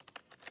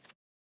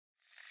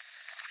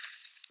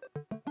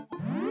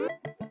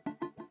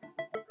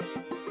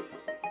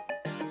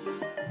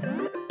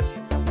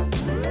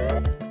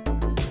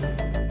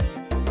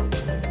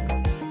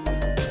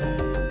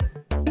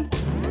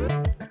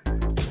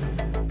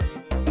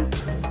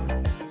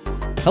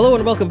Hello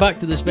and welcome back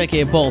to the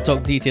Specky and Paul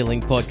Talk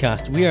Detailing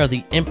podcast. We are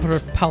the Emperor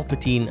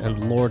Palpatine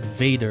and Lord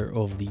Vader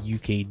of the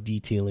UK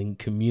detailing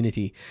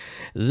community.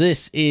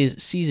 This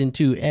is Season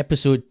 2,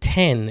 Episode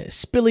 10,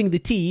 Spilling the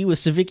Tea with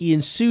Civicky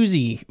and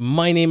Suzy.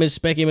 My name is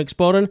Specky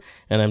McSporran,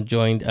 and I'm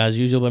joined, as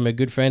usual, by my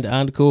good friend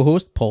and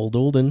co-host, Paul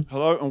Dolden.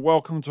 Hello and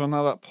welcome to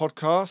another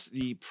podcast,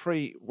 the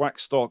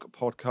pre-Waxstock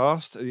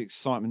podcast. The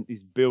excitement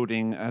is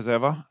building as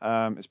ever.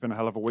 It's been a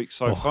hell of a week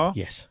so far.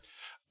 Yes.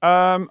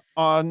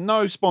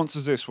 No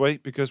sponsors this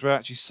week because we're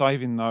actually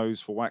saving those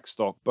for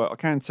Waxstock, but I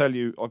can tell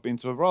you I've been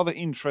to a rather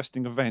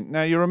interesting event.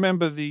 Now, you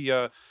remember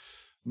the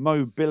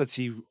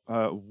Mobility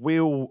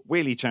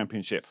Wheelie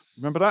Championship.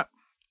 Remember that?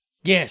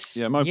 Yes.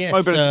 Yeah,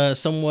 Mobility.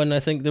 Someone, I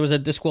think there was a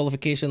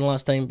disqualification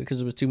last time because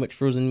there was too much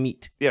frozen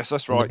meat. Yes,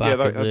 that's right.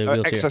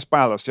 Yeah, excess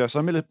ballast. Yeah,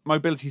 so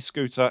mobility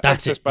scooter,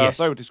 excess ballast,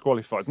 they were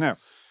disqualified. Now,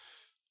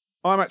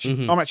 I'm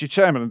actually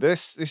chairman of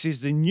this. This is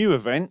the new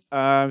event.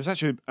 It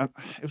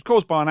was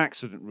caused by an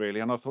accident,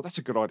 really, and I thought that's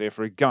a good idea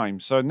for a game.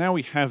 So now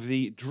we have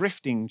the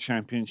drifting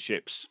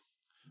championships,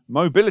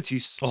 mobility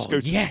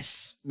scooters.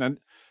 Yes. Now,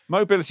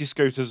 mobility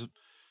scooters.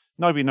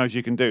 Nobody knows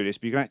you can do this,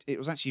 but it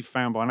was actually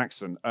found by an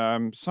accident.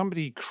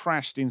 Somebody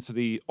crashed into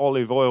the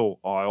olive oil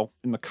aisle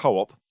in the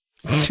co-op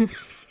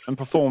and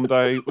performed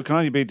what can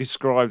only be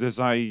described as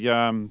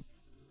a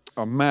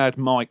Mad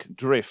Mike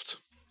drift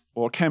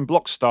or a Ken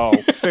Block style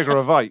figure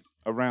of eight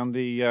around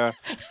the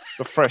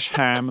fresh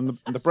ham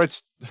and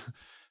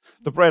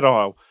the bread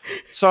aisle.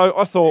 So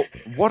I thought,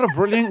 what a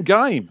brilliant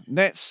game.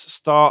 Let's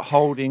start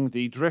holding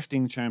the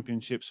drifting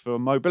championships for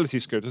mobility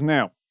scooters.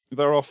 Now,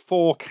 there are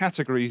 4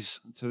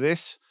 categories to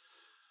this.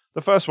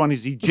 The first one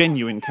is the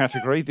genuine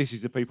category. This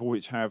is the people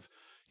which have,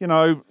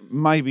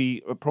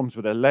 maybe problems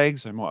with their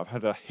legs. They might have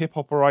had a hip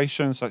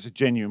operation, so it's a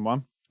genuine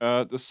one.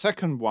 The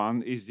second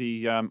one is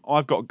the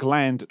I've got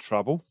gland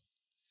trouble.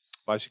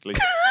 Basically,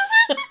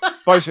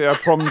 they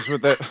have problems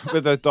with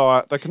their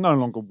diet. They can no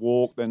longer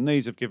walk. Their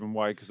knees have given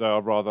way because they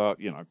are rather,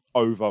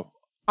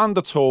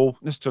 under tall.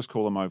 Let's just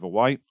call them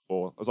overweight,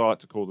 or as I like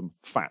to call them,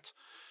 fat.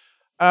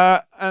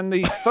 And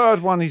the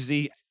third one is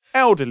the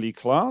elderly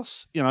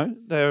class. They've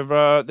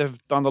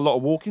done a lot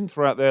of walking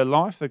throughout their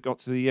life. They've got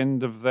to the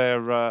end of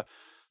their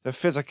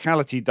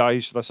physicality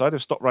days, should I say.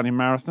 They've stopped running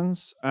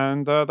marathons,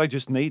 and they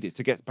just need it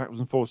to get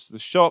backwards and forwards to the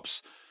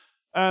shops.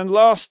 And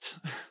last,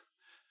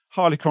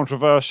 highly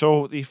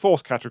controversial, the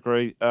fourth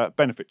category,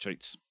 benefit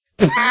cheats.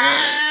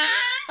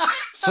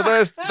 So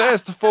there's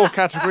the 4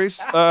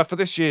 categories for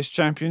this year's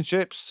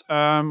championships.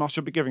 I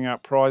should be giving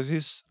out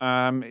prizes.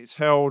 It's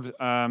held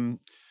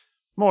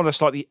more or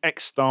less like the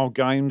X-style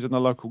games in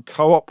the local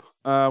co-op.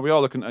 We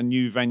are looking at a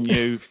new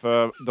venue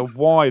for the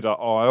wider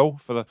aisle,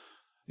 for the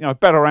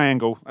better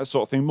angle, that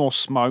sort of thing, more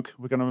smoke.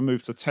 We're going to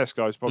move to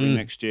Tesco's probably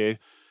next year,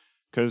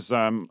 because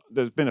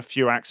there's been a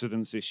few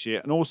accidents this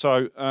year. And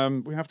also,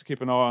 we have to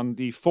keep an eye on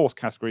the 4th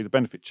category, the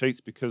benefit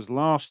cheats, because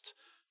last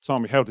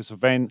time we held this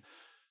event,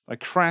 they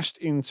crashed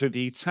into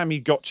the Tammy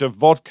Gotcha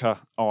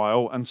vodka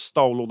aisle and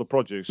stole all the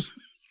produce.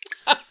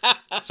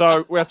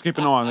 So we have to keep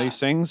an eye on these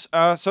things.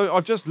 So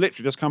I've literally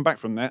just come back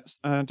from that,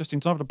 just in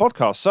time for the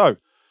podcast. So,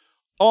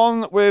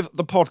 on with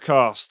the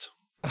podcast.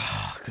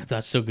 Oh, God,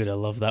 that's so good. I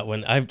love that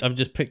one. I'm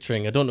just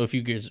picturing, I don't know if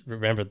you guys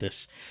remember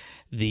this,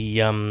 the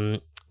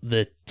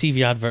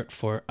TV advert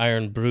for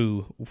Iron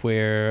Brew,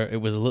 where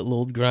it was a little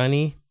old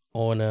granny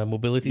on a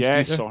mobility scooter.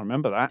 Yes, I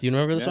remember that. Do you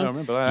remember this one? I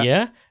remember that.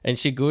 Yeah, and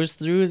she goes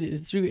through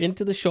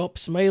into the shop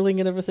smiling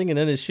and everything, and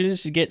then as soon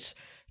as she gets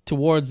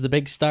towards the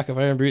big stack of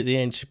Iron Brew at the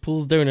end, she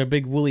pulls down her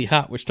big woolly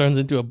hat, which turns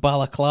into a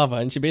balaclava,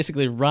 and she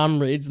basically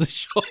raids the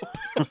shop.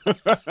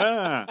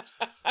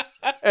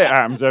 It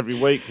happens every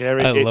week here.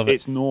 I love it.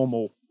 It's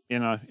normal.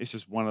 It's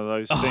just one of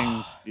those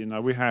things.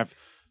 We have...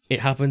 It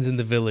happens in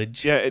the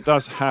village. Yeah, it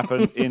does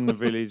happen in the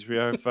village. We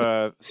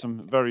have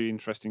some very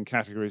interesting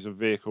categories of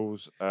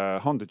vehicles: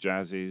 Honda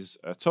Jazzes,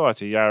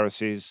 Toyota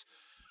Yaris's,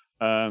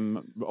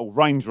 or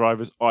Range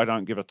Rovers. I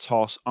don't give a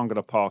toss. I'm going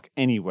to park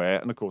anywhere.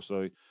 And of course,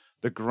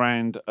 the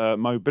grand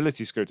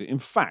mobility scooter. In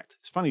fact,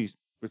 it's funny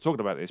we're talking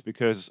about this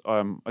because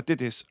I did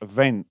this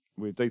event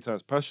with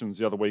Details Passions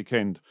the other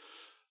weekend,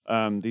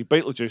 the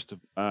Beetlejuice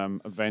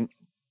event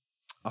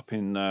up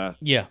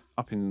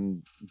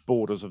in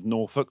borders of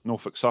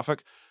Norfolk,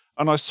 Suffolk.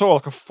 And I saw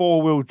like a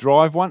 4-wheel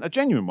drive one, a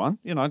genuine one.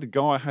 The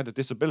guy had a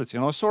disability.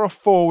 And I saw a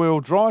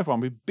 4-wheel drive one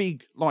with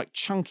big, like,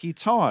 chunky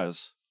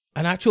tyres.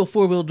 An actual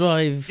 4-wheel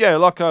drive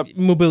like a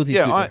mobility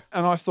scooter.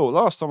 I thought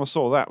last time I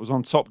saw that was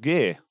on Top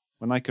Gear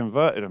when they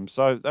converted them.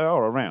 So they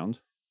are around.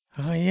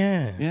 Oh,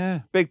 yeah.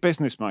 Yeah. Big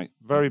business, mate.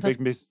 Big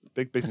business.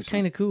 That's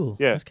kind of cool.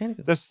 Yeah. That's kind of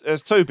cool.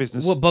 There's 2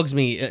 businesses. What bugs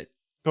me...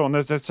 Go on,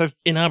 there's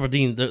in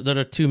Aberdeen, there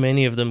are too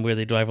many of them where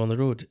they drive on the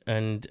road,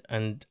 and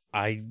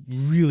I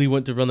really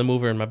want to run them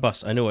over in my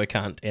bus. I know I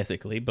can't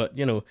ethically, but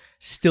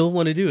still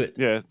want to do it.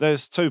 Yeah,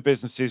 there's 2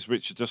 businesses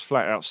which are just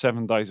flat out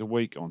 7 days a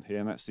week on here,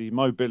 and that's the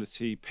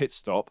Mobility Pit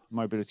Stop,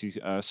 Mobility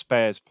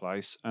Spares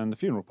Place, and the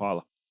Funeral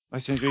Parlour.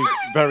 They seem to be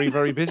very,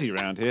 very busy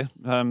around here.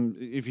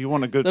 If you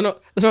want a good, they're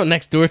not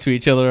next door to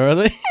each other, are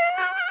they?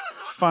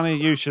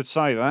 Funny you should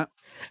say that.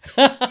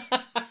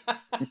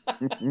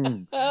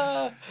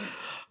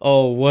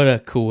 Oh, what a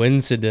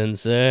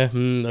coincidence! I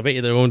bet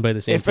you they're owned by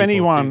the same If people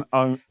anyone,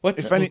 too.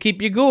 if any, We'll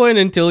keep you going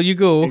until you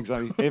go.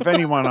 exactly. If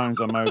anyone owns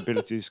a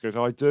mobility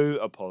scooter, I do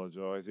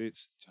apologise.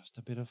 It's just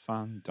a bit of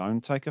fun.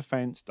 Don't take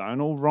offence.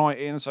 Don't all write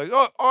in and say,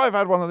 "Oh, I've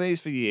had one of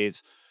these for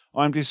years."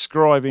 I'm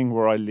describing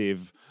where I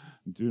live.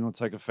 Do not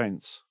take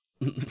offence.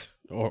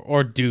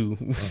 or do.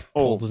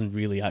 Paul doesn't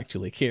really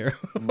actually care.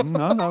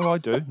 No, I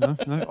do. No,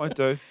 I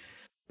do.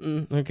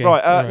 Okay.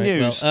 Right,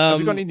 news. Well, Have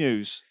you got any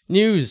news?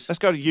 News. Let's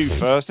go to you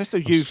first. Let's do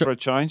you for a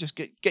change. Just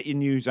get your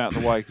news out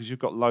of the way because you've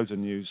got loads of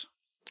news.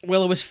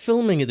 Well, I was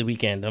filming at the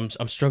weekend. I'm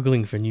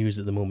struggling for news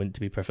at the moment,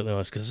 to be perfectly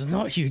honest, because there's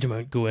not a huge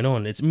amount going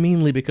on. It's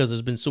mainly because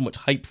there's been so much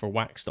hype for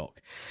Waxstock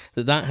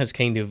that has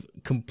kind of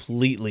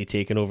completely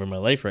taken over my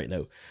life right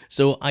now.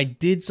 So I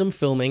did some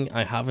filming.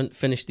 I haven't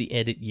finished the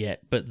edit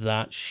yet, but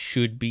that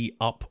should be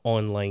up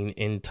online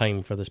in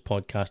time for this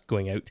podcast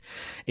going out.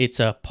 It's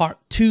a part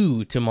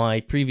 2 to my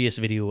previous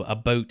video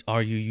about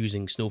are you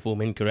using snow foam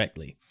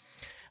incorrectly.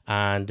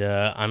 And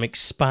I'm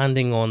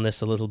expanding on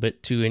this a little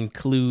bit to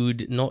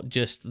include not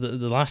just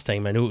the last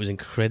time, I know it was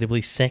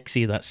incredibly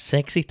sexy, that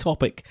sexy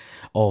topic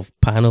of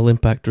panel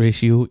impact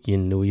ratio. You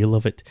know you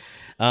love it.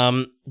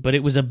 But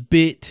it was a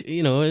bit,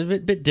 a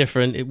bit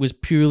different. It was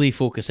purely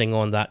focusing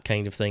on that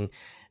kind of thing.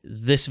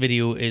 This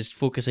video is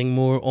focusing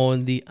more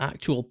on the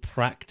actual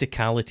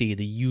practicality,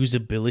 the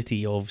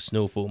usability of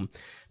snow foam,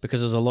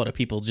 because there's a lot of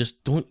people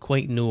just don't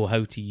quite know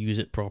how to use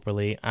it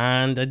properly.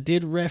 And I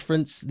did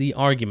reference the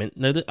argument.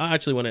 Now, I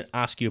actually want to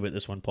ask you about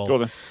this one, Paul.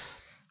 Go on.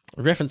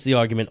 Reference the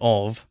argument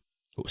of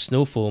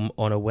snow foam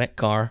on a wet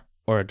car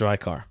or a dry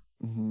car.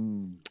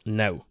 Mm-hmm.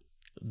 Now,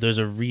 there's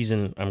a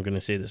reason I'm going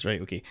to say this,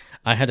 right? Okay.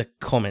 I had a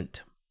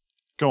comment.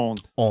 Go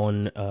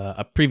on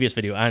a previous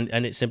video,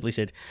 and it simply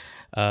said,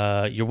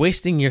 you're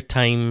wasting your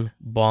time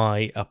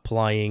by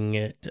applying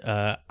it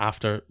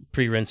after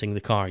pre-rinsing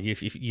the car.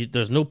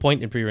 There's no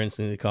point in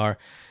pre-rinsing the car.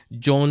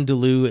 John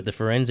DeLue at the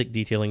Forensic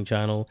Detailing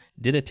channel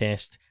did a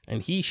test,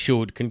 and he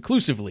showed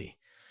conclusively,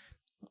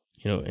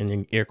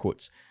 in air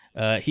quotes,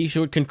 he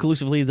showed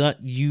conclusively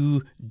that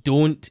you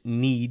don't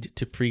need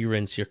to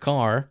pre-rinse your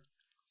car.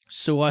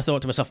 So I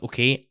thought to myself,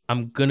 okay,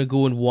 I'm going to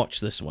go and watch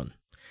this one.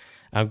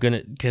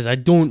 Because I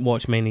don't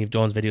watch many of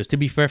John's videos. To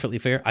be perfectly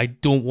fair, I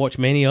don't watch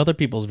many other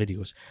people's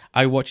videos.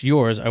 I watch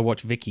yours, I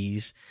watch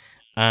Vicky's,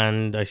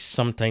 and I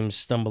sometimes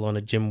stumble on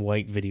a Jim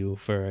White video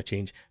for a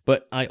change.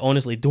 But I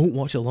honestly don't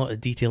watch a lot of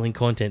detailing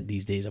content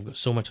these days. I've got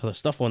so much other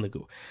stuff on the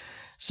go.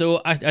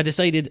 So I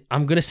decided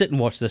I'm going to sit and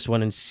watch this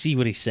one and see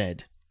what he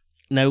said.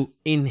 Now,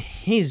 in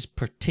his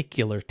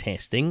particular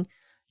testing,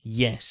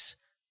 yes,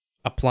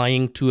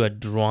 applying to a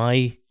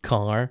dry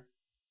car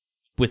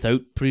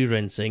without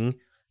pre-rinsing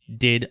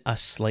did a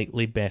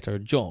slightly better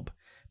job.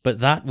 But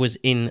that was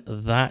in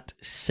that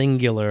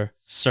singular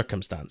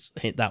circumstance,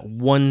 that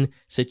one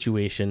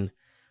situation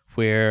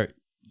where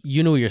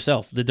you know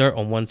yourself, the dirt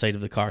on one side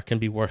of the car can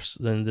be worse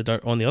than the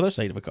dirt on the other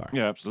side of a car.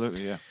 Yeah,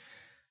 absolutely, yeah.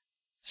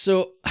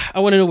 So I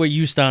want to know where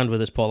you stand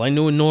with this, Paul. I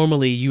know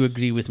normally you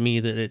agree with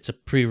me that it's a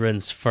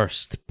pre-rinse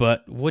first,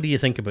 but what do you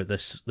think about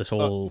this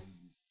whole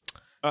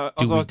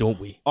don't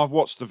we? I've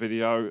watched the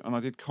video and I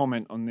did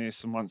comment on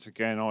this, and once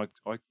again,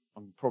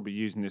 I'm probably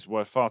using this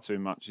word far too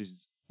much,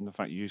 is in the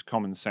fact you use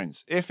common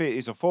sense. If it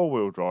is a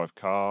four-wheel drive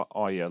car,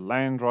 i.e. a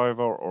Land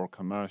Rover or a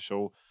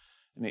commercial,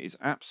 and it is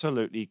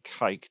absolutely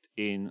caked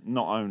in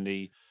not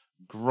only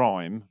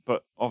grime,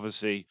 but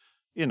obviously,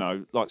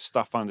 like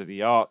stuff under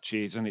the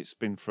arches, and it's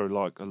been through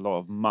like a lot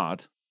of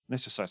mud.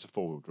 Let's just say it's a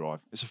four-wheel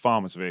drive. It's a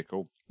farmer's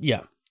vehicle.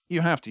 Yeah.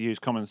 You have to use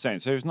common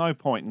sense. There's no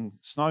point in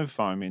snow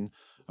foaming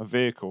a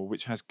vehicle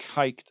which has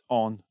caked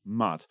on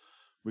mud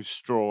with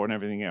straw and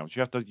everything else.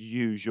 You have to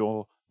use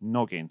your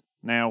noggin.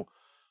 Now,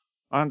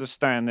 I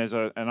understand there's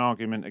an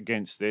argument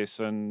against this,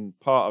 and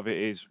part of it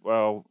is,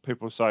 well,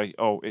 people say,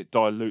 oh, it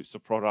dilutes the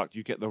product.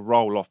 You get the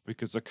roll off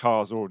because the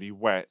car's already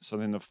wet, so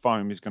then the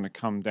foam is going to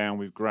come down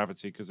with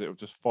gravity because it will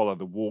just follow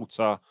the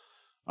water.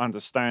 I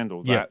understand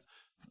all that.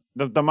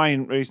 The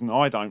main reason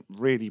I don't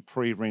really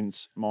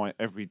pre-rinse my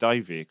everyday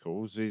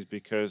vehicles is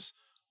because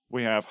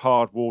we have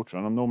hard water,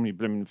 and I'm normally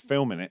blimmin'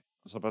 filming it.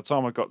 So by the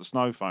time I got the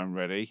snow foam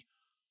ready,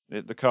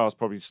 the car's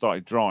probably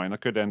started drying. I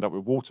could end up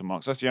with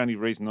watermarks. That's the only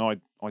reason I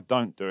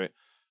don't do it.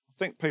 I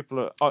think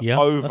people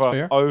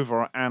are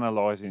over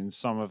analysing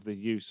some of the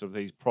use of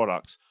these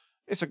products.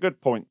 It's a good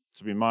point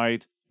to be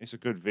made. It's a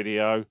good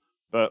video,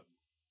 but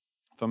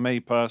for me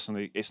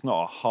personally, it's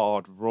not a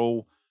hard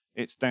rule.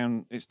 It's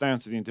down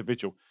to the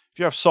individual. If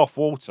you have soft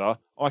water,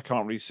 I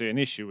can't really see an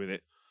issue with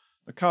it.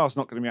 The car's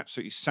not going to be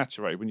absolutely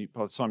saturated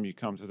by the time you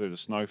come to do the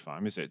snow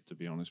foam, is it? To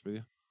be honest with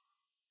you.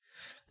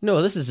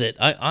 No, this is it.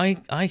 I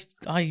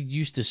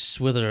used to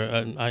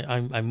swither.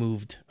 I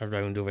moved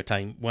around over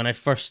time. When I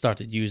first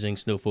started using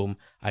snow foam,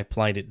 I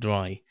applied it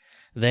dry.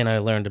 Then I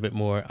learned a bit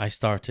more. I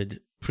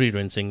started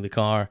pre-rinsing the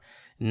car.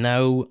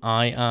 Now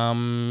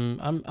I'm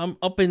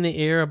up in the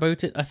air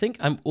about it. I think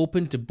I'm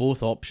open to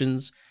both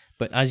options,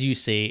 but as you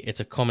say, it's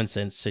a common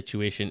sense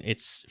situation.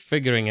 It's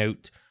figuring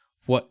out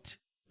what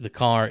the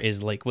car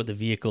is like, what the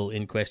vehicle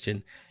in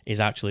question is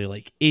actually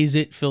like. Is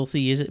it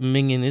filthy? Is it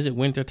minging? Is it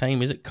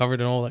wintertime? Is it covered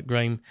in all that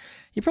grime?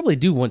 You probably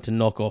do want to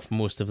knock off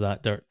most of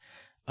that dirt.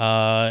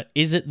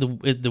 Is it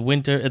the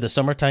winter, the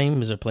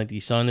summertime? Is there plenty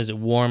of sun? Is it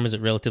warm? Is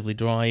it relatively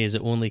dry? Is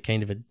it only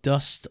kind of a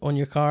dust on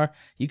your car?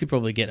 You could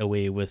probably get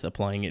away with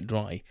applying it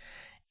dry.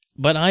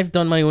 But I've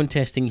done my own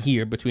testing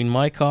here between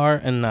my car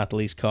and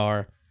Natalie's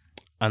car,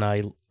 and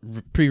I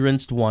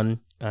pre-rinsed one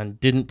and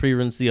didn't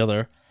pre-rinse the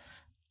other,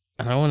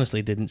 and I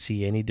honestly didn't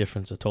see any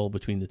difference at all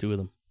between the two of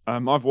them.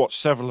 I've watched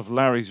several of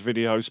Larry's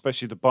videos,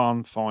 especially the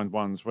barn find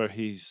ones, where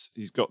he's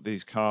got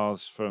these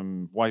cars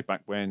from way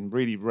back when,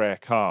 really rare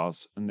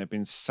cars, and they've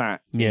been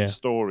sat in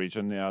storage,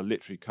 and they are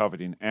literally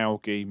covered in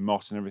algae,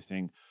 moss, and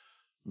everything.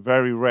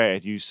 Very rare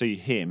do you see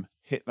him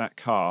hit that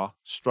car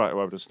straight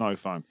away with a snow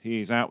foam.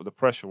 He is out with a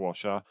pressure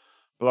washer,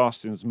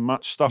 blasting as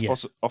much stuff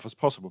off as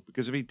possible.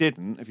 Because if he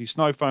didn't, if he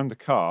snow foamed the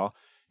car,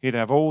 he'd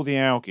have all the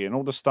algae and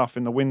all the stuff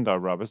in the window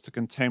rubbers to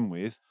contend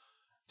with,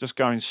 just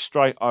going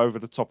straight over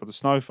the top of the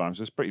snow foam.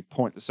 So it's a pretty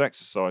pointless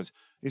exercise.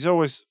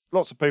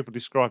 Lots of people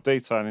describe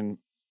detailing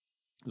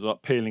as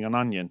like peeling an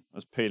onion,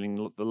 as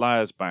peeling the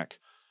layers back.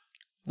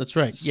 That's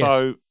right,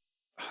 So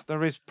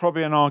there is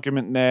probably an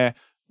argument there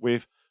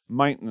with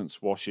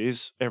maintenance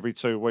washes every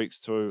 2 weeks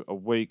to a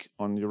week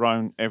on your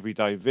own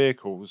everyday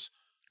vehicles.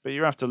 But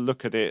you have to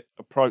look at it,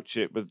 approach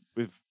it with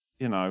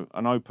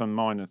an open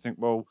mind and think,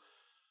 well,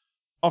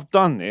 I've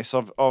done this.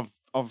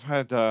 I've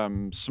had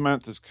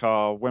Samantha's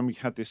car when we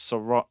had this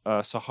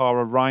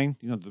Sahara rain,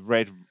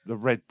 the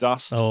red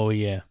dust. Oh,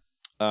 yeah.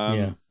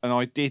 And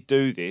I did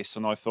do this,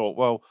 and I thought,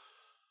 well,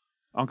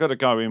 I'm going to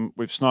go in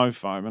with snow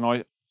foam, and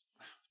it's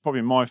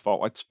probably my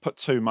fault. I put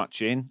too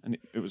much in, and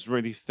it was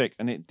really thick,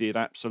 and it did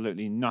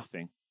absolutely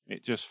nothing.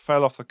 It just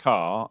fell off the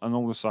car, and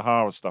all the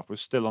Sahara stuff was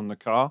still on the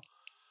car.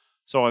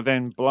 So I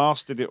then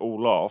blasted it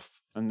all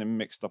off, and then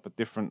mixed up a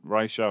different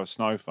ratio of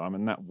snow foam,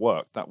 and that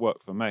worked. That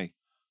worked for me.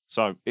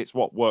 So it's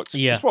what works.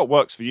 Yeah. It's what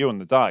works for you on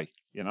the day,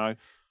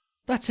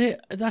 That's it.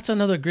 That's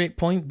another great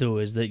point, though,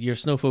 is that your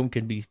snow foam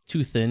can be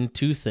too thin,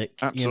 too thick.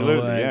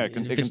 Absolutely,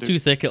 If it's too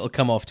thick, it'll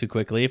come off too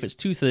quickly. If it's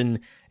too thin,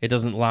 it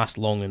doesn't last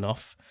long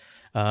enough.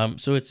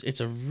 So it's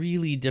a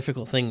really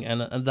difficult thing,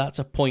 and that's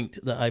a point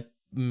that I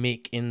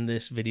make in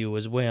this video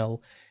as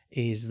well,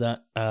 is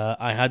that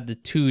I had the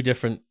two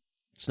different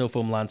snow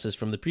foam lances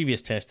from the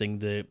previous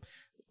testing,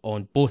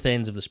 on both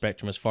ends of the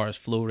spectrum as far as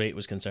flow rate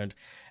was concerned.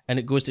 And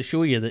it goes to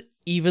show you that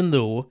even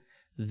though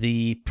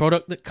the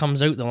product that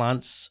comes out the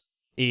lance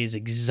is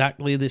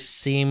exactly the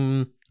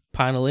same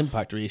panel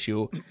impact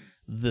ratio,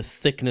 the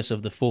thickness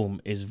of the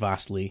foam is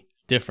vastly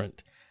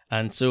different.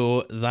 And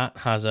so that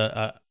has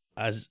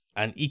as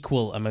an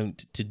equal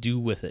amount to do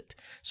with it.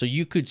 So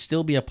you could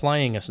still be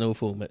applying a snow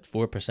foam at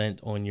 4%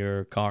 on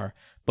your car,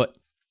 but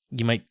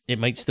it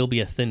might still be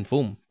a thin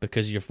foam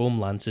because your foam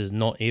lance is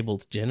not able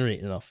to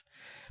generate enough.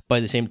 By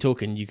the same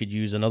token, you could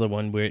use another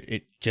one where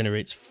it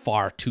generates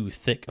far too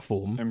thick a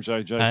foam.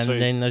 MJJC.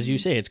 And then, as you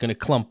say, it's going to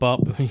clump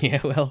up. This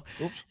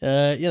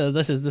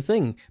is the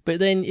thing. But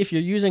then if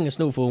you're using a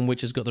snow foam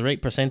which has got the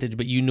right percentage,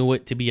 but you know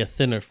it to be a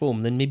thinner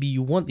foam, then maybe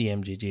you want the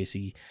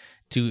MJJC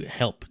to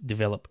help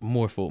develop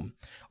more foam.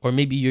 Or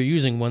maybe you're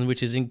using one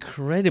which is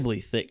incredibly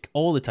thick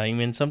all the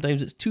time, and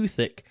sometimes it's too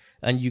thick,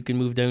 and you can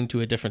move down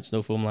to a different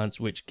snow foam lance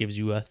which gives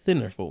you a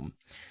thinner foam.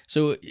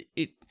 So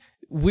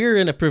we're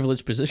in a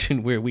privileged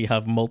position where we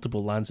have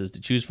multiple lances to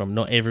choose from.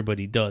 Not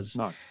everybody does.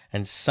 No.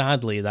 And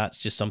sadly, that's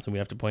just something we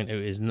have to point out,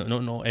 is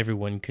not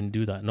everyone can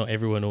do that. Not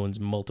everyone owns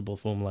multiple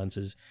foam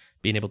lances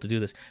being able to do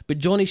this. But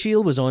Johnny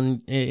Shield was on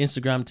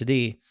Instagram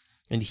today,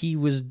 and he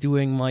was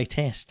doing my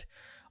test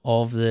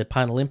of the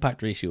panel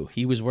impact ratio.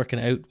 He was working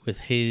out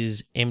with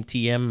his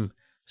MTM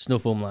snow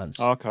foam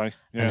lance. Okay,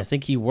 yeah. And I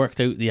think he worked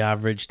out the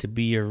average to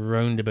be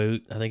around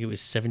about, I think it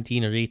was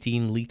 17 or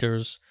 18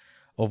 litres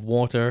of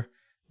water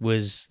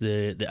was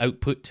the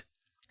output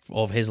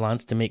of his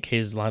lance to make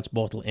his lance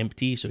bottle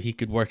empty, so he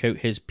could work out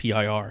his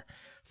PIR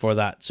for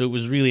that. So it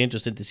was really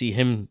interesting to see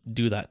him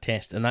do that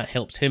test, and that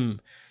helps him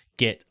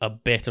get a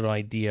better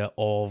idea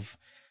of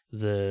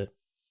the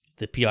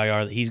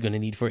PIR that he's going to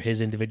need for his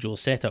individual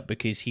setup,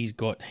 because he's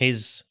got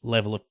his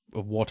level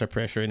of water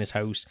pressure in his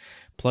house,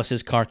 plus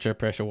his Karcher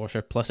pressure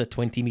washer, plus a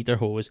 20-meter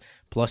hose,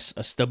 plus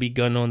a stubby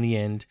gun on the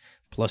end,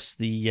 plus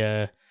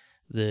the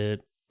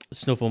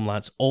snow foam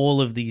lance.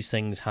 All of these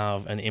things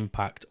have an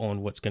impact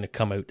on what's going to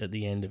come out at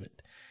the end of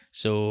it.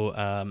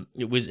 So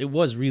it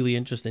was really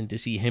interesting to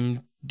see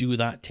him do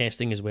that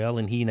testing as well,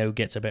 and he now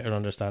gets a better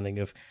understanding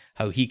of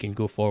how he can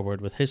go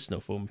forward with his snow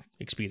foam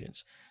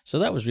experience. So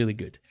that was really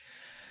good.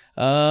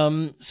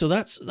 So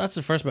that's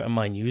the first bit of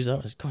my news.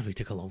 We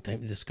took a long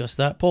time to discuss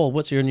that. Paul,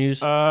 what's your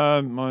news?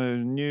 My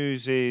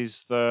news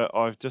is that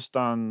I've just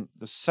done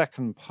the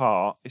second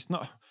part. It's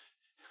not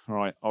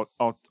right.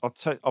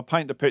 I'll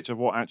paint the picture of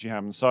what actually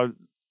happened. So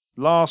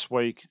last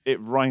week it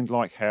rained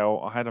like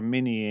hell. I had a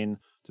Mini in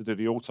to do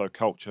the auto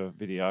culture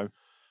video.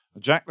 I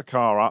jacked the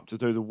car up to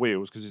do the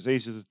wheels because it's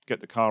easier to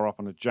get the car up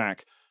on a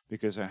jack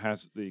because it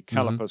has the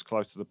calipers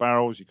close to the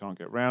barrels. You can't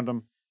get around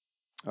them.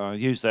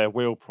 Use their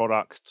wheel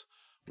product,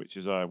 which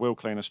is a wheel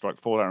cleaner,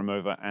 fallout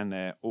remover, and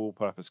their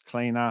all-purpose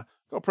cleaner.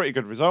 Got pretty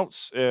good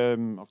results.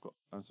 I've got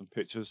some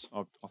pictures.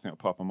 I think I'll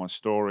put up on my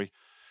story.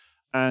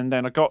 And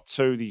then I got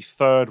to the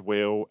third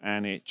wheel,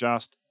 and it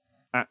just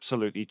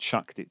absolutely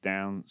chucked it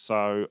down.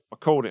 So I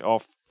called it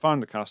off,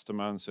 phoned the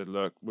customer, and said,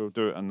 "Look, we'll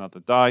do it another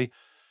day."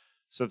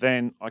 So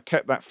then I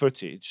kept that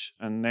footage,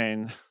 and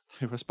then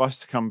they were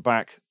supposed to come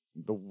back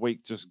the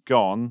week just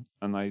gone,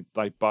 and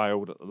they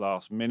bailed at the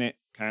last minute,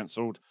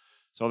 cancelled.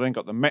 So I then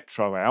got the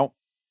Metro out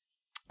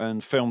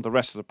and filmed the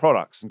rest of the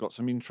products and got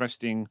some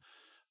interesting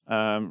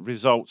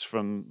results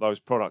from those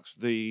products.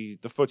 The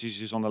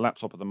footage is on the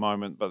laptop at the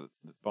moment, but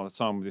by the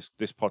time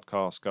this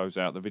podcast goes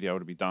out, the video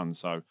will be done,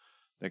 so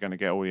they're going to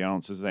get all the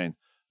answers then.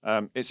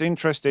 It's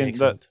interesting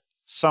that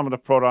some of the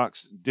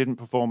products didn't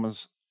perform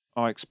as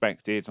I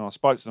expected, and I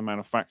spoke to the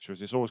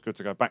manufacturers. It's always good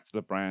to go back to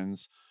the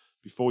brands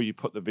before you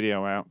put the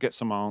video out, get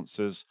some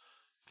answers,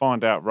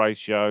 find out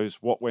ratios,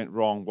 what went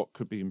wrong, what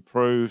could be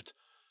improved,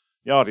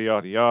 yada,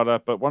 yada,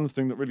 yada. But one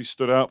thing that really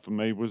stood out for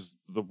me was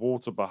the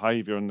water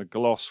behaviour and the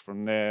gloss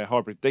from their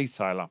hybrid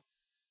detailer.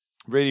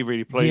 Really,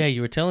 really pleased. Yeah,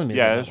 you were telling me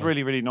Yeah, about it's that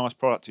really, really nice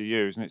product to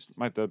use, and it's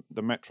made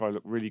the Metro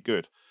look really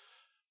good.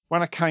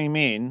 When I came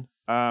in,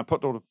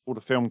 put all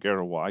the film gear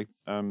away,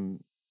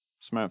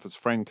 Samantha's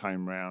friend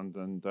came round,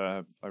 and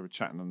they were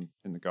chatting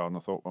in the garden.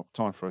 I thought, well,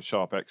 time for a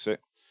sharp exit.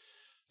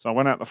 So I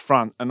went out the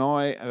front, and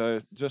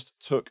I just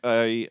took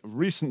a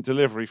recent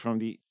delivery from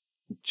the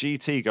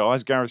GT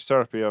guys, Garage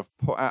Therapy. Have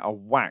put out a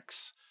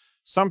wax,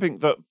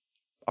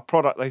 a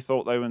product they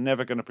thought they were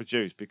never going to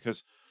produce,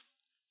 because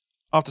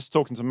after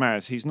talking to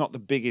Maz, he's not the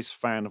biggest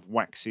fan of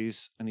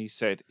waxes, and he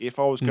said, if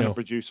I was going to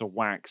produce a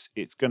wax,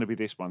 it's going to be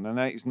this one. And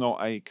that is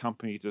not a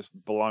company just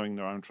blowing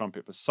their own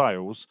trumpet for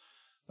sales.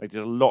 They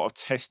did a lot of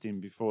testing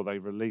before they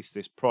released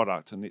this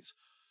product, and it's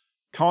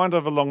kind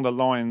of along the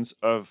lines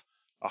of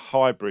a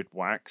hybrid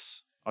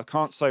wax. I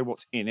can't say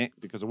what's in it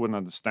because I wouldn't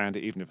understand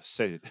it even if I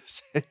said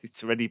it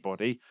to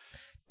anybody.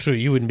 True,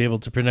 you wouldn't be able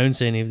to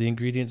pronounce any of the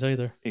ingredients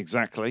either.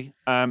 Exactly.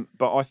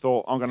 But I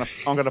thought I'm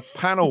gonna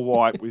panel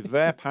wipe with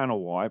their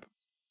panel wipe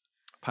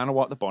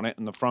the bonnet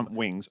and the front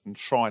wings and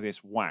try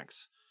this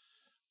wax.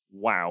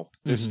 Wow,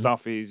 this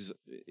stuff is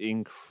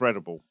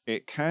incredible.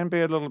 It can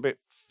be a little bit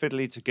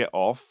fiddly to get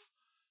off,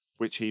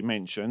 which he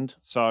mentioned.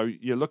 So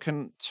you're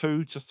looking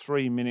 2 to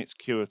 3 minutes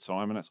cure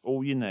time, and that's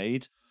all you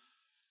need.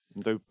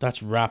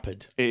 That's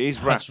rapid. It is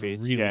rapid.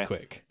 Really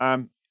quick.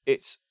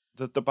 It's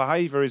the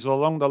behaviour is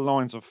along the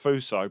lines of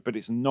Fuso, but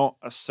it's not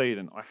a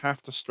sealant. I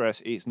have to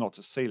stress, it's not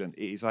a sealant.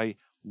 It is a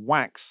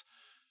wax.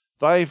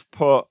 They've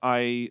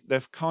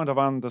kind of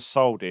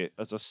undersold it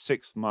as a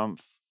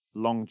 6-month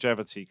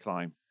longevity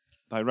claim.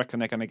 They reckon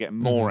they're going to get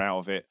more out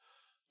of it.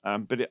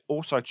 But it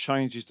also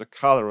changes the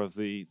colour of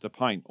the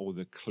paint, or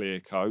the clear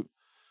coat,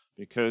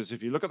 because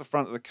if you look at the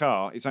front of the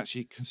car, it's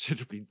actually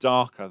considerably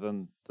darker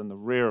than the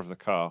rear of the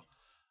car.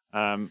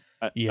 And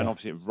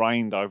obviously it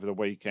rained over the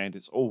weekend.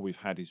 It's all we've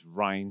had is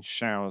rain,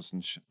 showers,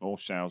 and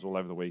showers all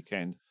over the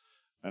weekend.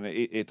 And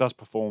it does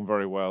perform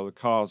very well. The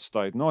car's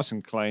stayed nice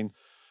and clean.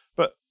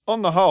 But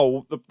on the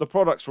whole, the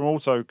products from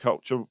Auto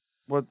Culture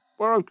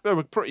they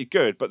were pretty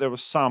good, but there were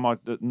some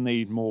that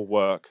need more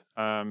work.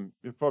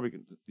 You've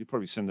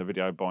probably seen the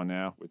video by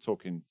now. We're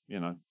talking,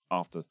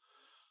 after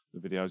the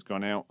video's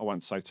gone out. I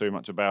won't say too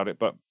much about it,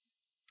 but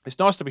it's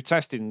nice to be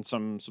testing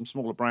some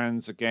smaller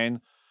brands again.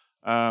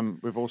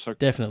 We've also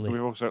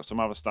got some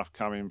other stuff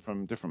coming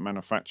from different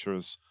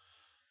manufacturers.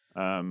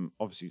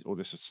 Obviously, all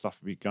this stuff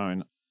will be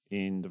going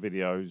in the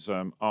videos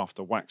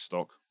after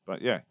Waxstock.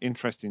 But yeah,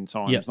 interesting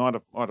times. Yep.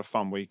 And I had a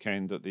fun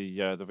weekend at the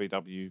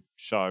VW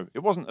show. It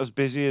wasn't as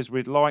busy as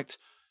we'd liked.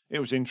 It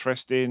was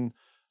interesting.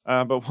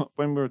 But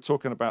when you were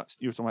talking about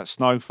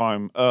snow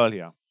foam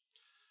earlier.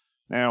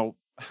 Now,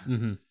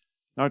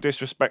 no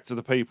disrespect to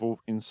the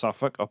people in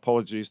Suffolk.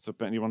 Apologies to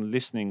anyone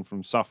listening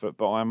from Suffolk,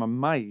 but I'm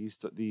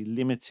amazed at the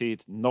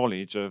limited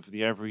knowledge of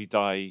the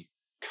everyday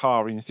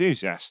car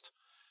enthusiast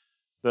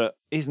that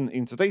isn't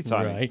into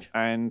detailing. Right.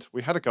 And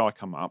we had a guy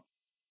come up,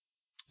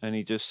 and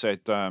he just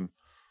said,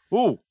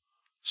 "Oh,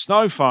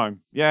 snow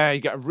foam. Yeah,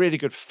 you get a really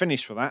good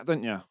finish for that,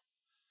 don't you?"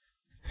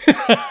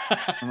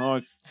 And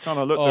I kind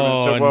of looked at him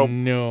and said, "Well,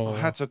 no.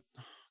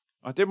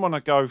 I didn't want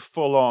to go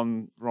full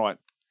on, right,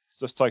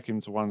 just take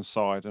him to one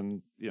side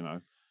and,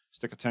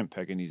 stick a tent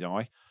peg in his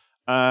eye.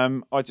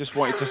 I just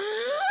wanted to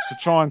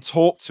try and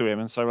talk to him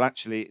and say, well,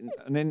 actually,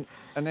 and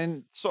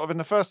then sort of in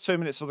the first 2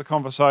 minutes of the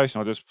conversation,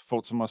 I just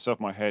thought to myself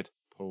in my head,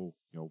 Paul,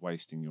 you're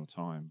wasting your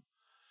time.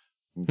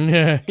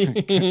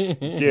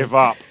 Give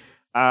up.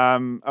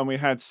 And we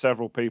had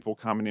several people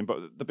coming in,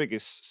 but the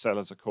biggest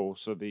sellers, of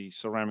course, are the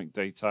ceramic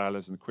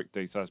detailers and the quick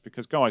detailers,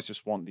 because guys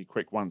just want the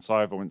quick once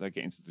over when they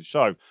get into the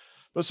show.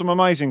 But some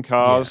amazing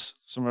cars,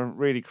 some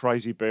really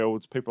crazy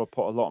builds. People have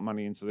put a lot of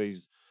money into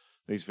these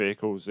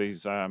vehicles,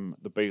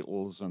 the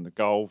Beetles and the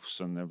Golfs,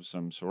 and there were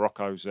some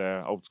Siroccos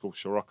there, old school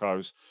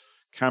Siroccos,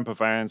 camper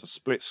vans, a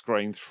split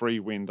screen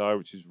 3-window,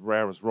 which is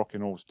rare as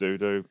rocking horse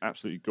doo-doo,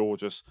 absolutely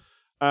gorgeous.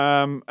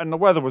 And the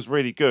weather was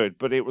really good,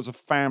 but it was a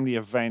family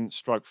event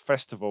 /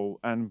 festival,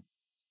 and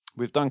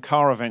we've done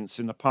car events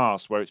in the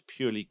past where it's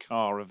purely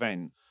car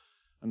event.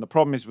 And the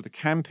problem is with the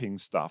camping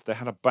stuff, they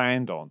had a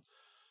band on.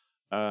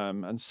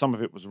 And some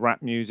of it was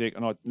rap music.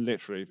 And I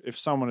literally, if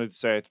someone had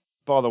said,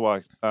 by the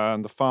way,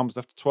 the farm's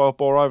left a 12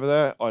 bore over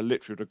there, I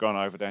literally would have gone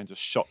over there and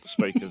just shot the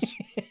speakers.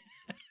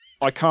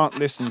 I can't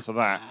listen to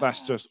that.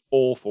 That's just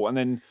awful. And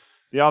then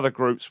the other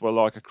groups were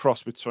like a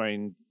cross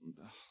between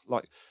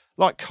like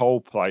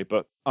Coldplay,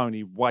 but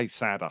only way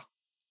sadder.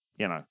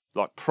 You know,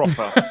 like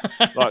proper,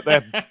 like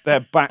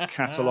their back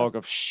catalogue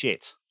of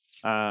shit.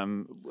 They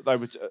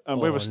would,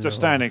 and we were just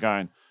standing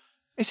going,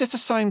 is this the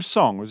same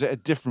song or is it a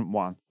different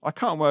one? I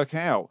can't work it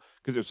out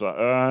because it was like,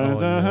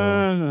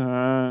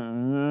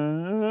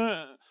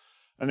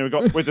 and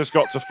then we just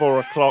got to 4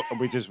 o'clock and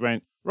we just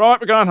went,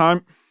 right, we're going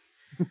home.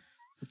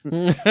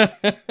 You've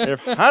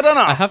had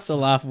enough. I have to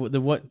laugh with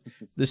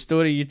the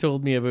story you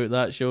told me about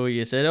that show.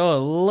 You said,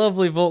 "Oh,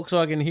 lovely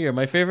Volkswagen here.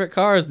 My favorite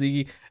car is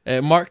the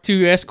Mark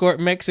II Escort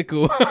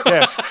Mexico."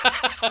 Yes,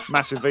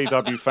 massive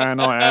VW fan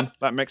I am.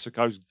 That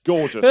Mexico's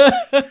gorgeous.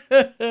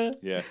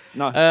 Yeah.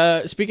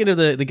 No. Speaking of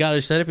the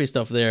garage therapy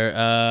stuff, there,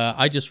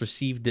 I just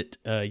received it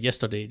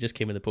yesterday. It just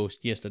came in the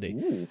post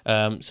yesterday.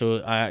 So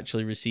I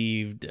actually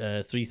received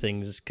 3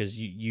 things because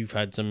you've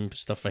had some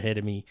stuff ahead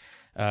of me.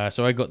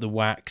 So I got the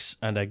wax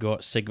and I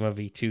got Sigma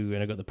V2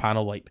 and I got the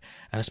panel wipe.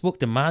 And I spoke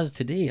to Maz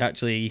today,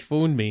 actually. He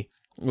phoned me.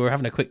 We were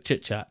having a quick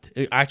chit chat.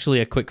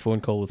 Actually, a quick phone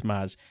call with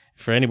Maz.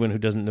 For anyone who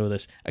doesn't know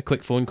this, a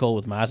quick phone call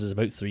with Maz is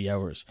about 3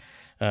 hours.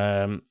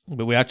 But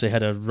we actually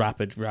had a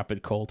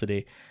rapid call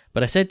today.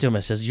 But I said to him,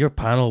 I says, your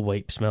panel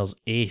wipe smells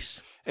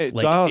ace. It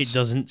does. It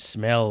doesn't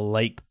smell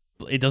like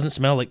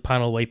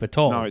panel wipe at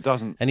all. No, it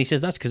doesn't. And he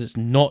says that's because it's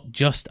not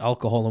just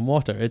alcohol and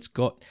water. It's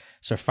got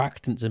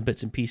surfactants and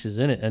bits and pieces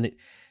in it. And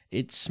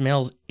it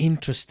smells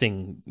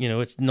interesting. You know,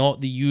 it's not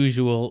the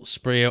usual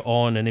spray it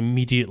on and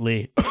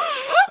immediately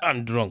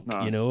I'm drunk,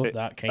 no,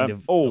 that kind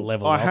of level of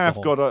alcohol. I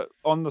have got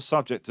on the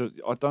subject of,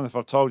 I don't know if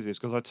I've told you this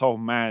because I told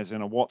Maz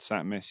in a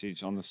WhatsApp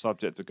message on the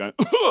subject of going,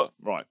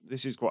 right,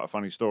 this is quite a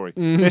funny story.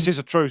 Mm-hmm. This is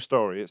a true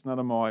story. It's none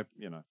of my,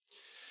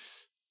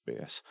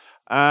 BS.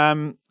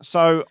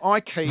 So I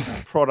keep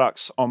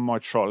products on my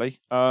trolley.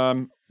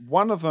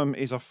 One of them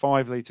is a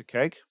 5-litre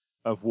keg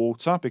of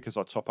water because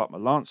I top up my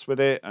Lance with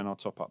it and I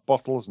top up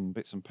bottles and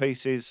bits and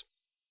pieces,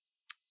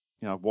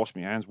 wash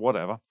my hands,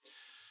 whatever.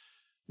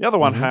 The other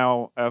one,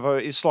 however,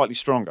 is slightly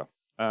stronger.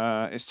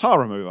 It's tire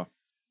remover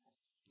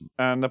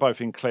and they're both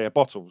in clear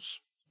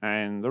bottles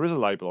and there is a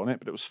label on it,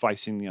 but it was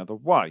facing the other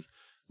way.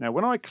 Now,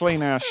 when I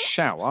clean our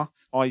shower,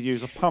 I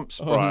use a pump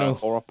sprayer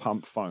or a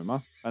pump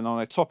foamer and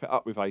I top it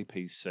up with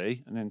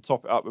APC and then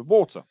top it up with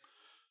water.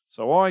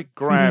 So I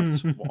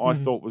grabbed what I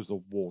thought was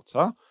the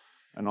water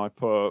and I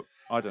put,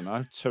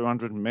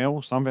 200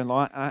 ml, something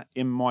like that,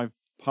 in my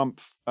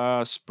pump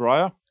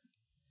sprayer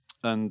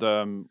and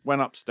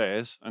went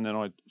upstairs and then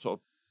I sort of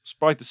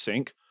sprayed the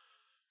sink,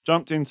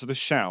 jumped into the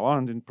shower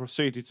and then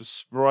proceeded to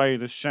spray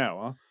the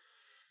shower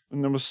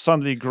and then was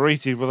suddenly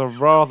greeted with a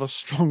rather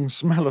strong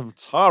smell of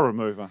tire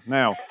remover.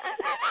 Now,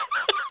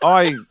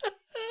 I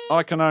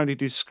can only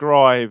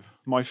describe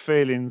my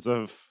feelings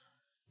of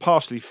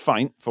partially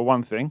faint, for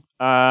one thing,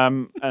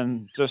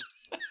 and just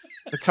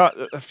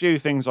a few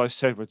things I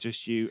said were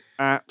just you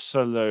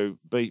absolute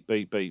beep,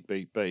 beep, beep,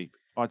 beep, beep.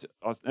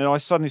 And I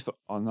suddenly thought,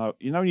 I know,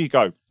 when you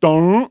go,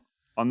 don't,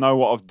 I know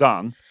what I've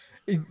done.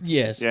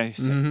 Yes. Yeah.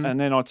 Mm-hmm. And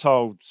then I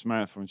told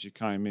Samantha when she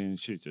came in, and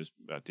she just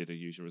did her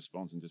usual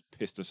response and just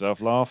pissed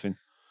herself laughing.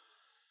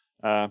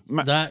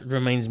 That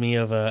reminds me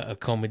of a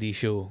comedy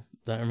show.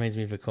 There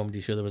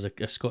was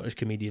a Scottish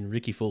comedian,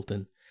 Ricky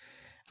Fulton,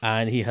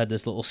 and he had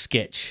this little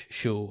sketch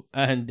show.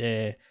 And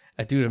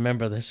I do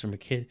remember this from a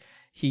kid.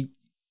 He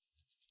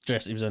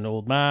was an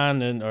old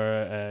man,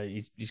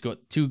 he's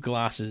got 2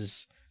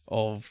 glasses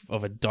of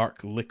a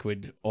dark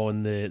liquid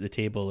on the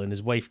table, and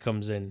his wife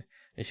comes in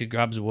and she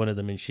grabs one of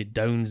them and she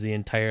downs the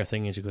entire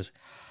thing and she goes,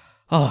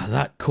 "Oh,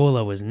 that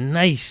cola was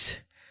nice."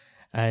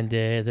 And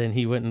then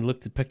he went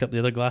and picked up the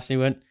other glass and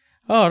he went,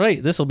 "Oh,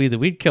 right, this will be the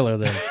weed killer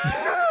then."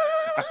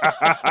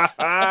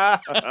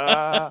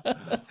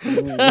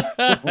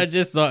 I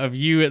just thought of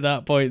you at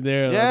that point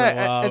there.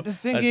 Yeah, wow, the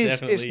thing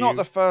is, it's not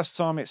the first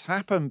time it's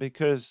happened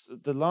because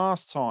the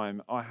last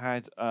time I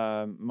had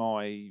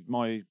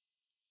my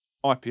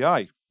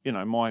IPA,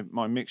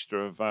 my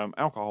mixture of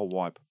alcohol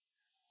wipe.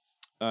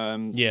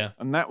 And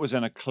that was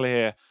in a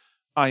clear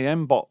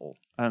AM bottle,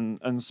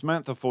 and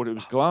Samantha thought it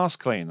was glass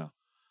cleaner.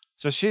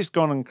 So she's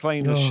gone and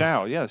cleaned the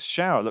shower. Yeah, the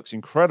shower looks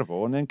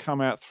incredible, and then come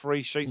out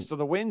 3 sheets to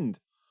the wind.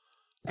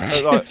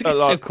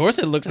 Of course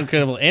it looks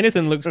incredible.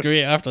 Anything looks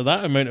great after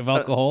that amount of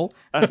alcohol.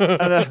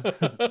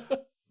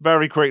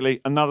 Very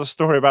quickly, another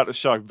story about the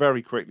show,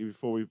 very quickly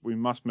before we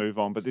must move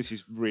on, but this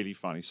is really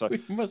funny. So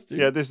we must do.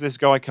 Yeah, this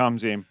guy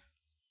comes in,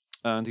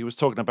 and he was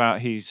talking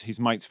about his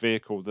mate's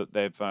vehicle that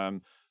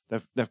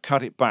they've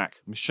cut it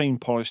back, machine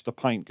polished the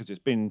paint because it's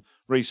been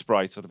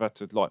resprayed, so they've had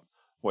to, like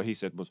what he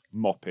said was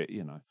mop it,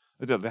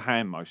 They do the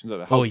hand motion. They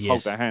Oh, hold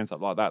yes. their hands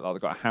up like that, like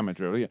they've got a hammer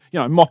drill. You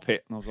know, mop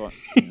it. And I was like,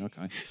 yeah,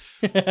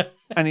 okay.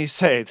 And he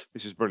said,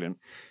 this is brilliant.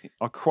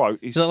 I quote.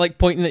 Is that like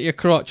pointing at your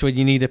crotch when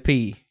you need a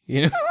pee?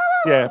 You know?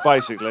 Yeah,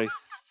 basically.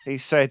 He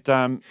said,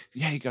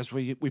 he goes,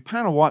 we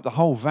panel wiped the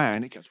whole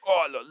van. He goes,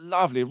 oh, it looked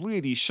lovely,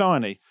 really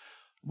shiny.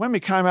 When we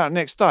came out the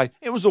next day,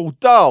 it was all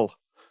dull.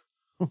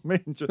 me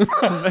and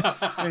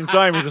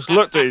Jamie just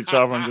looked at each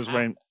other and just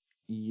went,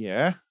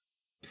 yeah.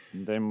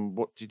 And then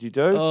what did you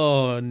do?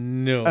 Oh,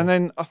 no. And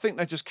then I think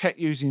they just kept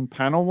using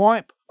panel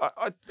wipe.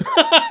 And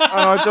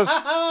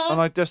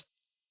I just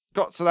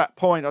got to that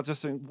point. I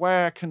just think,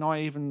 where can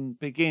I even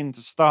begin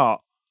to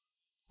start?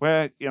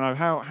 Where,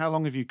 how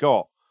long have you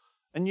got?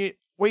 And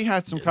we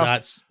had some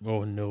customers.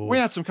 Oh, no. We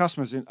had some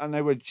customers in, and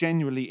they were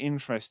genuinely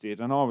interested.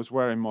 And I was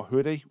wearing my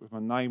hoodie with my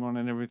name on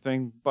and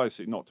everything,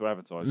 basically not to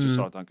advertise, just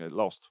so I don't get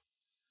lost.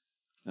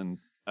 And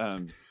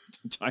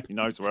Jamie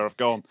knows where I've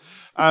gone.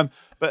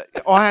 But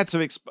I had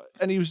to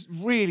and he was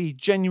really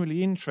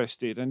genuinely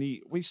interested, and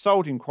we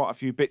sold him quite a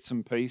few bits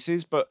and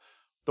pieces. But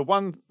the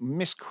one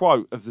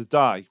misquote of the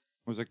day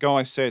was a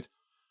guy said,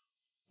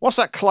 "What's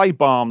that clay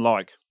balm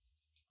like?"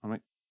 I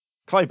mean,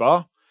 clay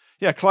bar?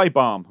 Yeah, clay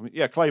balm. I mean,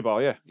 yeah, clay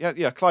bar.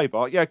 Yeah, clay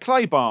bar. Yeah,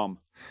 clay balm.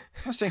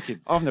 I was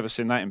thinking, I've never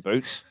seen that in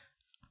Boots.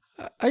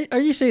 Are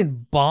you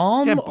saying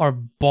balm or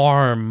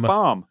barm?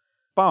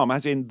 Balm,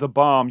 as in the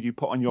balm you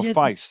put on your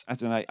face,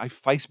 as in a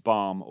face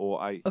balm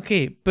or a...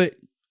 Okay, but...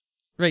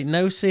 Right,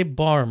 now say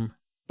barm.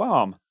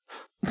 Balm.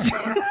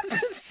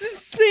 It's the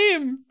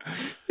same.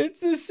 It's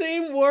the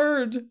same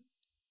word.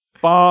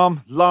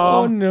 Balm,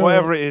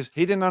 whatever it is.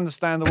 He didn't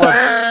understand the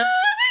word.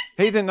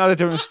 He didn't know the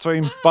difference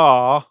between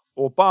bar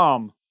or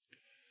balm.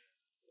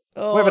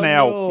 With an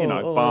L,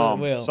 balm.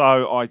 Well.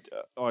 So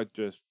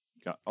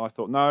I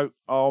thought, no,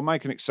 I'll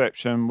make an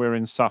exception. We're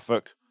in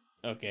Suffolk.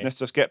 Okay. Let's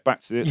just get back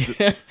to this.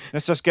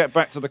 Let's just get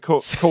back to the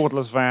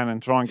cordless van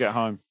and try and get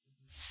home.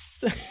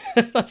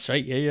 That's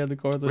right. Yeah, you had the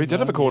cordless van. We did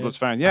have a cordless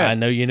van, yeah. I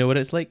know you know what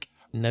it's like.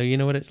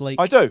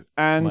 I do.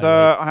 And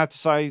I had to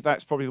say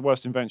that's probably the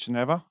worst invention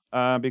ever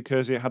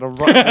because it had a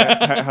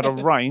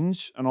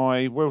range, and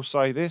I will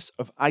say this,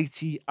 of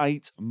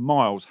 88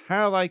 miles.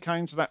 How they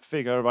came to that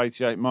figure of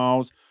 88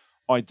 miles,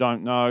 I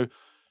don't know.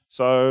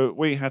 So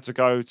we had to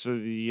go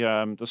to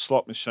the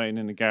slot machine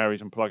in the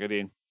garage and plug it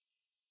in.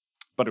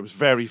 But it was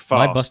very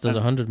fast. My bus does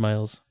 100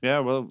 miles. Yeah,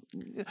 well,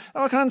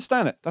 I can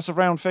understand it. That's a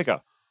round figure.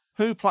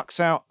 Who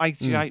plucks out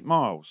 88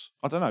 miles?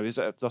 I don't know. Is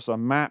it just a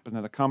map and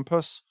then a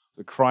compass,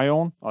 a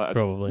crayon?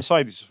 Probably.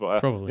 Mercedes.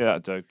 Probably. Yeah,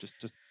 that'd do.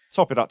 Just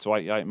top it up to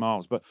 88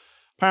 miles. But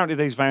apparently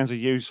these vans are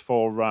used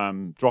for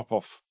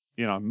drop-off,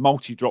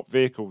 multi-drop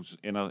vehicles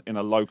in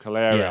a local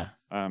area.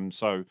 Yeah.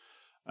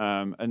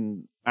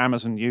 And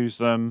Amazon use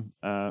them.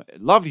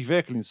 Lovely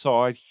vehicle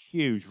inside,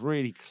 huge,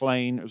 really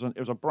clean. It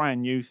was a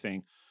brand new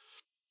thing.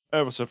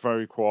 Ever so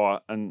very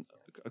quiet and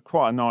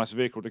quite a nice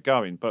vehicle to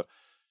go in, but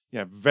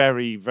yeah,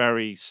 very,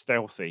 very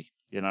stealthy.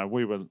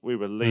 We were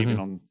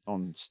leaving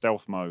on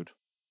stealth mode.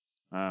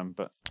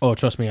 But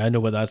trust me, I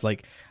know what that's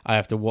like. I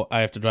have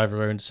to drive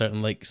around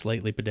certain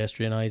slightly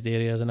pedestrianised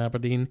areas in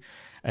Aberdeen,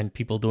 and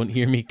people don't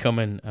hear me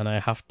coming, and I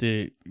have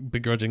to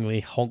begrudgingly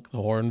honk the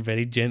horn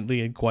very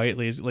gently and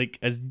quietly,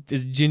 as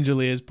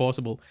gingerly as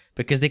possible,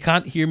 because they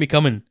can't hear me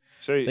coming.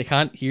 See, they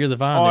can't hear the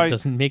van. It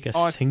doesn't make a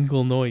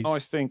single noise. I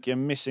think you're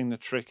missing the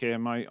trick here,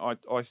 mate.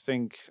 I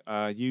think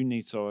you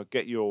need to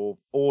get your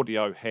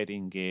audio head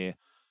in gear,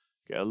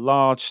 get a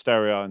large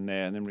stereo in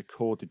there, and then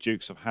record the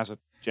Dukes of Hazzard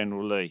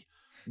General Lee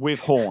with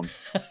horn.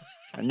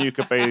 And you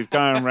could be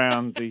going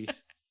around the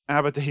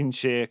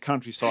Aberdeenshire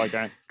countryside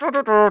going...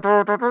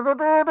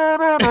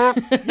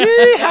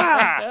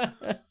 Yeehaw!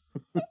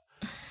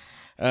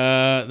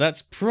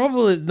 That's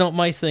probably not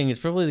my thing. It's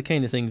probably the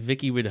kind of thing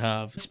Vicky would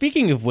have.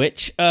 Speaking of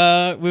which,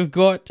 we've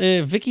got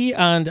Vicky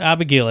and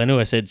Abigail. I know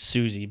I said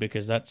Suzy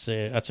because that's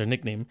her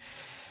nickname.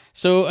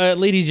 So,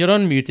 ladies, you're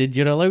unmuted.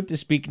 You're allowed to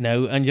speak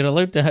now, and you're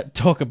allowed to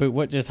talk about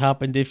what just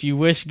happened if you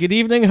wish. Good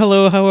evening,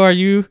 hello, how are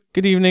you?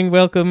 Good evening,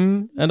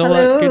 welcome, and all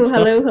that good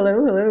stuff.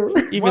 Hello.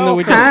 Even though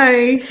we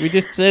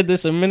just said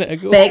this a minute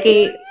ago.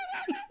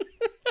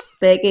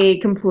 Specky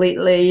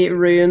completely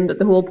ruined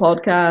the whole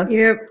podcast.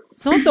 Yep.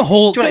 Not the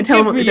whole. Do you want to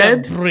tell them what you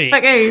did? Break.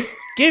 Becky,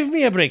 give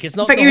me a break. It's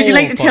not. Becky, the would you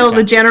whole like to tell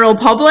the general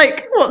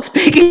public what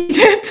Specky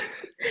did?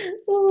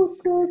 Oh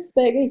God,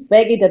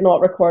 Specky did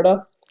not record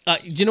us. Do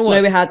you know so what?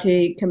 Now we had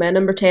to come in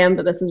and pretend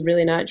that this is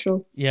really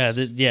natural. Yeah,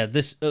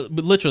 this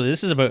literally,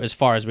 this is about as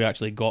far as we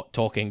actually got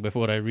talking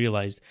before I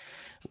realised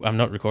I'm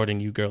not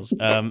recording you girls.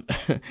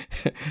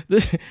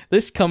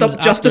 This comes. Stop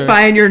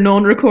justifying your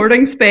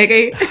non-recording,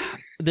 Specky.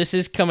 This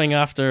is coming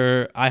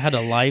after I had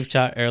a live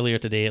chat earlier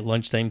today at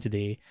lunchtime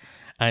today.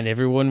 And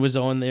everyone was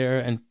on there,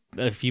 and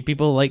a few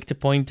people like to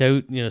point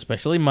out,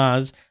 especially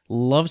Maz,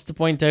 loves to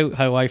point out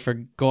how I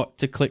forgot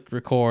to click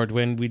record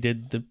when we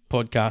did the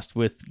podcast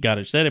with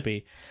Garage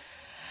Therapy.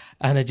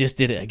 And I just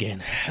did it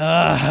again.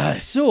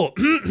 However,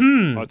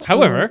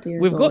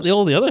 we've got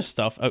all the other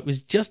stuff. It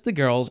was just the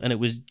girls, and it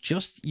was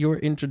just your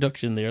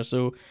introduction there,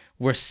 so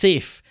we're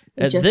safe.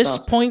 At this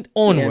point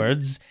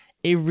onwards,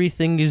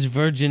 everything is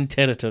virgin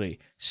territory.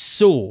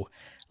 So,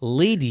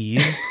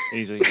 ladies,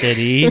 Easy.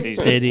 steady.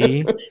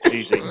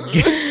 Easy.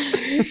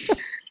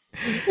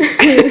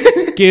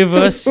 Give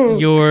us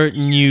your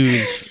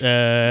news,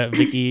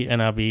 Vicky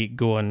and Abby.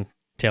 Go on,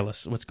 tell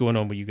us what's going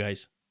on with you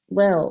guys.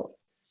 Well,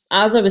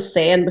 as I was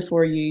saying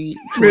before you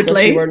told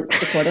us you weren't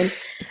recording,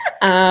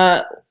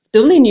 the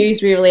only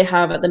news we really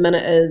have at the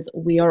minute is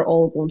we are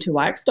all going to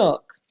Waxstock.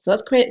 So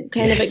that's quite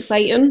kind of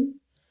exciting.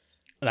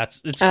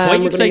 It's quite We're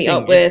going to exciting. meet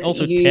up It's with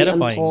also you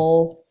terrifying. and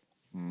Paul.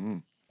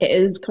 It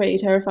is quite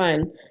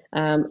terrifying.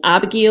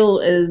 Abigail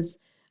is.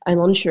 I'm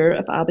unsure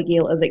if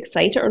Abigail is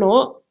excited or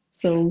not.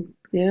 So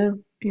yeah.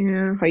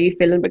 Yeah. How are you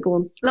feeling about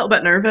going? A little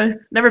bit nervous.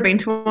 Never been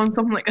to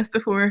something like this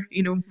before.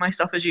 You know, my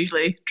stuff is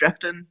usually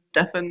drifting,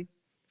 diffing,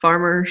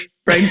 farmers,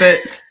 brown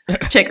boots,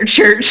 checkered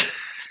shirts.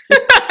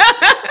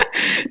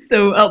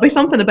 So it'll be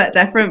something a bit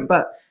different,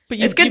 but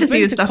it's good to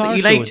see the stuff that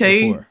you like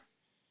too. Before.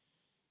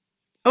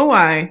 Oh,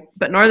 aye.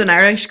 But Northern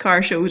Irish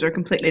car shows are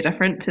completely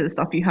different to the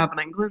stuff you have in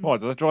England. Why,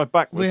 do they drive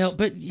backwards? Well,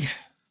 but...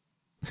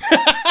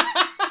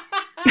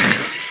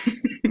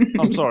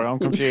 I'm sorry, I'm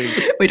confused.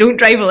 We don't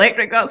drive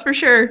electric, that's for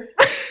sure.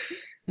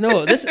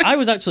 No, I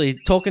was actually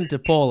talking to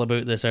Paul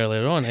about this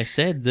earlier on. I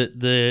said that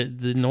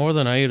the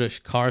Northern Irish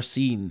car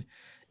scene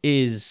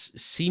is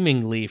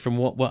seemingly, from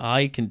what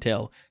I can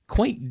tell,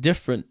 quite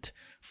different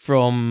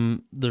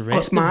from the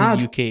rest of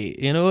the UK.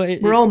 You know,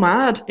 we're all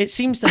mad. It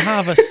seems to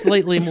have a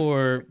slightly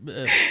more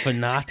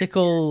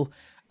fanatical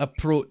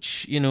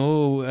approach, you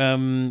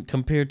know,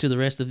 compared to the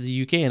rest of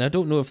the UK. And I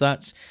don't know if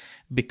that's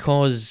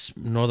because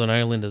Northern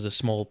Ireland is a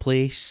small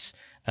place,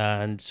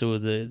 and so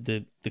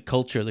the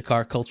culture, the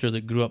car culture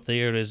that grew up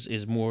there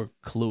is more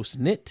close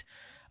knit,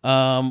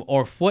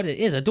 or what it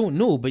is. I don't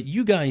know, but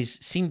you guys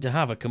seem to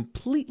have a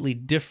completely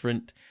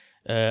different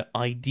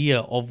idea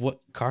of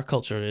what car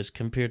culture is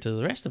compared to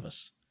the rest of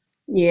us.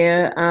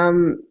 Yeah.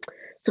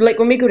 So like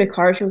when we go to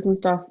car shows and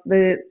stuff,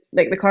 the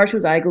car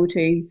shows I go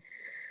to,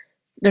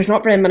 there's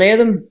not very many of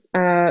them.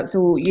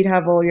 So you'd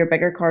have all your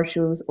bigger car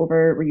shows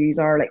over where you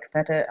are, like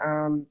Fit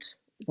and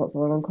what's the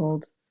other one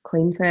called?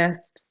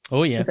 Cleanfest.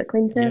 Oh yeah. Is it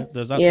Cleanfest?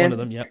 Yeah, that's one of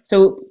them, yeah.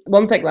 So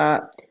ones like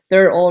that,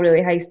 they're all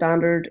really high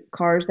standard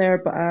cars there,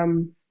 but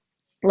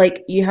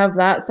like you have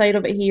that side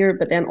of it here,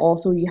 but then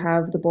also you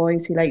have the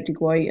boys who like to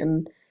go out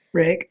and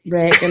wreck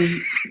and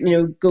you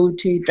know go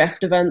to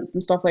drift events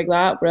and stuff like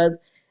that. Whereas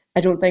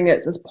I don't think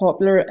it's as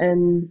popular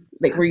in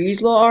like where you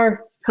lot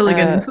are.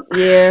 Hooligans.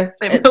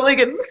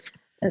 Hooligans.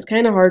 It's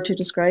kind of hard to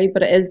describe,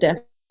 but it is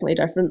definitely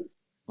different.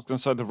 I was going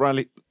to say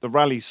the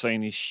rally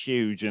scene is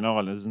huge in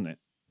Ireland, isn't it?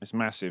 It's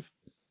massive.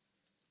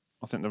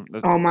 I think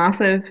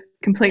massive,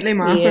 completely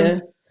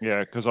massive.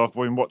 Yeah, because I've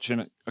been watching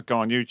a guy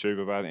on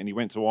YouTube about it, and he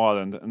went to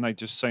Ireland, and they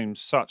just seem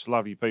such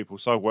lovely people,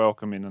 so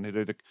welcoming, and they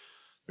do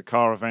the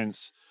car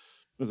events.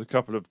 There's a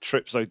couple of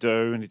trips they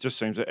do, and it just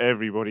seems that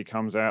everybody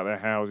comes out of their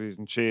houses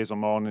and cheers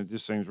them on. It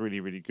just seems really,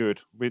 really good.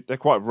 They're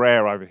quite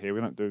rare over here.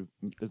 There's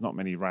not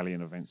many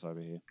rallying events over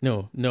here.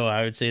 No,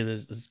 I would say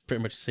there's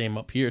pretty much the same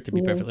up here, to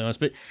be perfectly honest.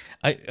 But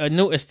I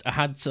noticed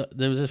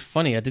there was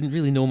I didn't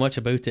really know much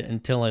about it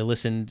until I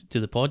listened to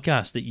the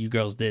podcast that you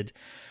girls did,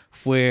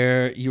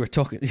 where you were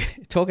talking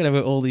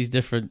about all these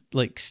different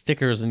like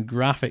stickers and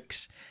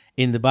graphics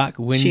in the back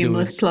windows.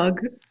 Shameless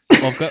plug.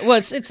 Well,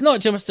 it's not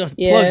just a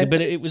plug,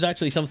 but it was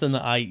actually something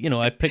that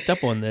I picked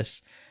up on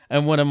this,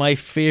 and one of my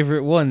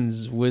favorite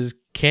ones was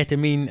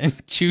ketamine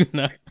and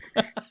tuna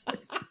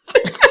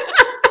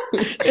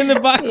in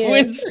the back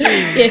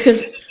windscreen. Yeah,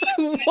 because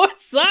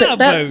what's that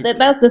about?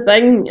 That's the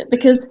thing,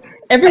 because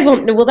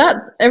everyone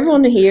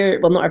here.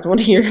 Well, not everyone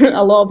here.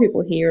 A lot of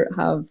people here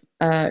have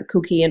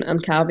cocaine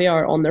and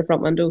caviar on their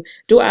front window.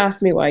 Don't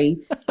ask me why,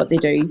 but they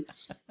do,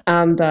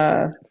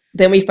 and.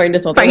 Then we found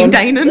this other one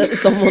that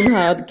someone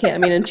had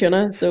ketamine and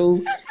tuna,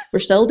 so we're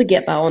still to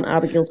get that on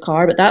Abigail's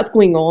car, but that's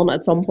going on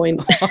at some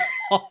point.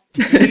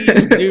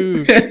 Please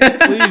do.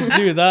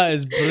 That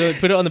is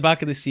brilliant. Put it on the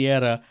back of the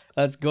Sierra.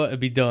 That's got to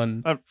be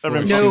done. That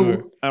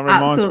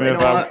reminds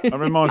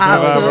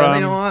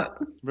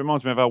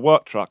me of our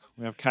work truck.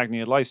 We have Cagney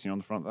and Lacey on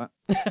the front of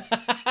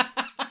that.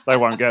 They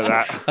won't get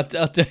that.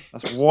 I'll tell you.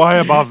 That's way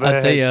above their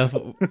I'll tell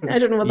you. I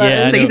don't know what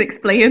that is. Please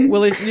explain.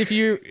 Well, if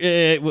you,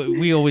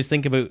 we always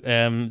think about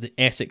the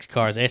Essex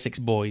cars, Essex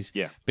boys.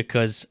 Yeah.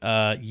 Because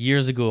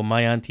years ago,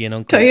 my auntie and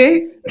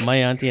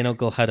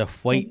uncle had a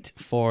white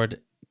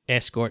Ford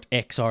Escort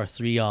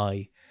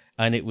XR3i,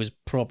 and it was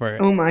proper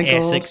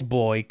Essex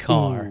boy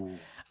car. Ooh.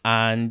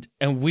 And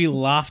we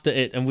laughed at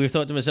it, and we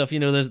thought to myself,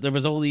 there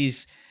was all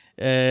these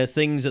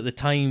things at the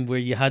time where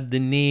you had the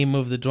name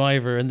of the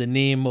driver and the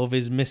name of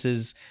his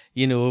missus,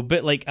 a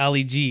bit like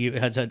Ali G.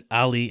 It had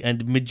Ali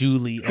and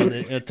Majuli on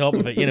the top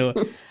of it,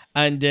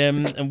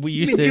 and we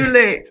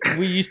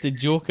used to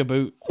joke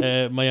about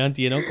my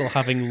auntie and uncle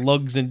having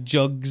lugs and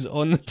jugs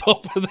on the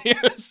top of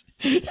theirs.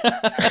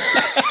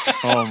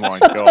 Oh my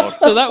god!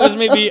 So that was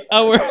maybe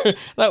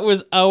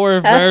our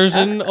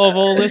version of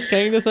all this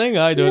kind of thing.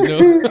 I don't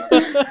know.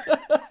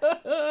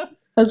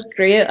 That's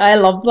great. I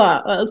love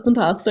that. That is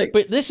fantastic.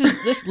 But this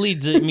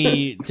leads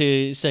me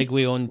to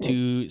segue on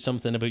to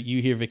something about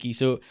you here, Vicky.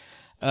 So,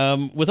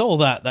 with all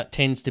that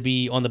tends to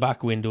be on the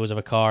back windows of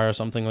a car or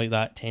something like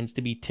that, tends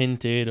to be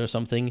tinted or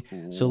something.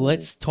 So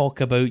let's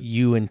talk about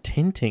you and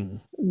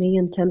tinting. Me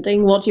and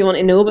tinting. What do you want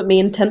to know about me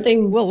and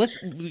tinting? Well,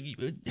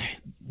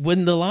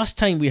 when the last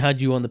time we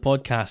had you on the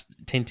podcast,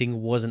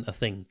 tinting wasn't a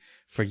thing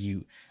for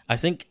you. I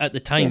think at the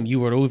time Yes.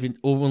 you were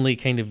only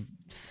kind of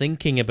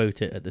thinking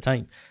about it at the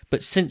time.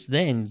 But since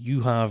then,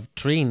 you have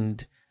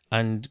trained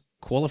and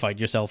qualified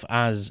yourself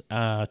as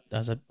a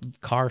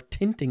car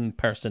tinting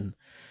person.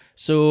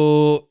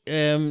 So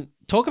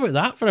talk about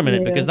that for a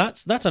minute, because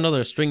that's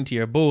another string to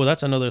your bow.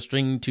 That's another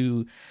string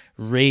to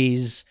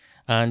raise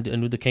and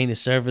with the kind of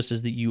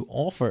services that you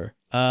offer.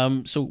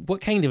 So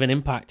what kind of an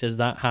impact has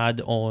that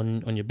had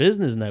on your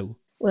business now?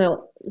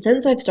 Well,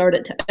 since I've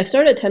started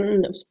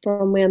tinting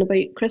from when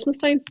about Christmas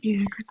time.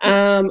 Yeah,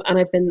 Christmas. And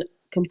I've been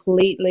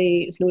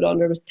completely snowed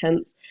under with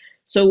tints.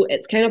 So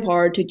it's kind of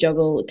hard to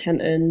juggle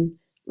tinting,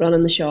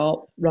 running the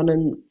shop,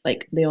 running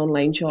like the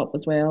online shop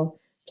as well,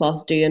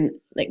 plus doing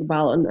like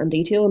valeting and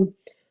detailing.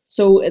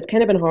 So it's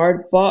kind of been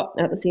hard, but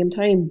at the same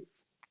time,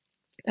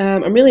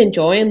 I'm really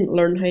enjoying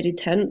learning how to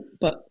tint,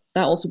 but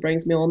that also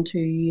brings me on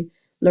to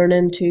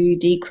learning to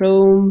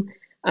dechrome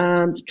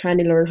and trying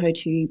to learn how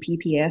to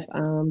PPF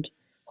and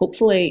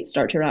hopefully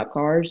start to wrap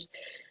cars.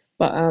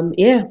 But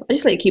yeah, I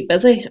just like to keep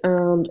busy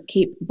and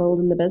keep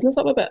building the business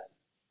up a bit.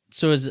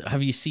 So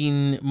have you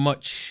seen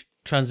much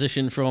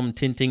transition from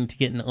tinting to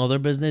getting other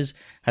business?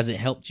 Has it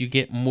helped you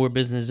get more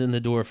business in the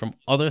door from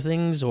other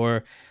things,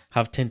 or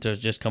have tinters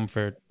just come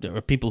for,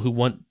 or people who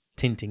want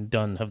tinting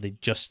done, have they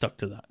just stuck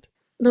to that?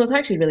 No, it's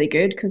actually really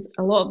good because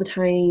a lot of the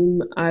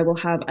time I will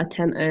have a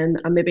tint in,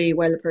 and maybe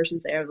while the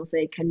person's there, they'll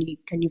say, "Can you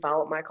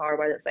valet my car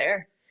while it's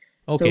there?"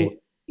 Okay. So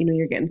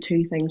you're getting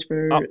two things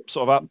Up,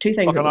 things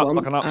at like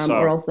once, an or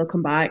upsell. else they'll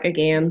come back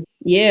again.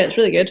 Yeah, it's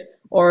really good.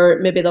 Or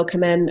maybe they'll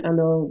come in and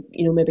they'll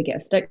maybe get a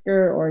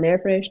sticker or an air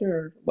freshener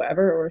or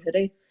whatever or a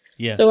hoodie.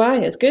 Yeah. So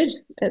it's good.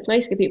 It's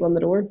nice to get people in the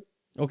door.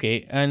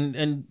 Okay,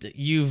 and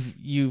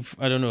you've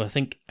I don't know, I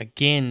think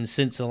again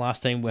since the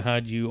last time we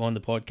had you on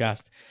the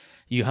podcast,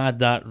 you had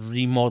that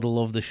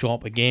remodel of the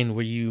shop again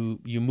where you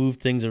moved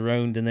things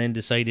around and then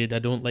decided, I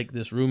don't like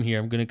this room here,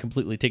 I'm going to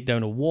completely take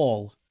down a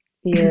wall.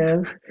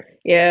 Yeah,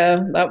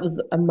 yeah, that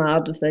was a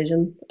mad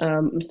decision.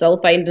 I'm still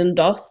finding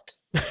dust,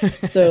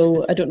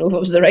 so I don't know if it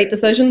was the right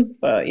decision,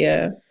 but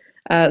yeah.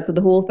 So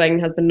the whole thing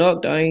has been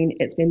knocked down.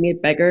 It's been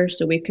made bigger,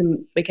 so we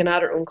can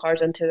add our own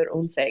cars into their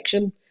own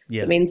section.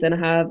 Yeah. That means then I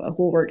have a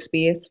whole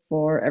workspace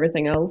for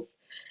everything else.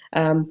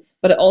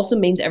 But it also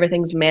means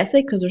everything's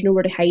messy because there's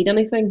nowhere to hide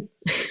anything.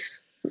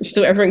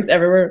 So everything's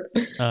everywhere.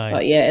 Aye.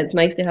 But yeah, it's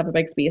nice to have a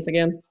big space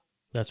again.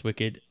 That's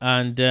wicked.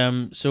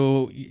 And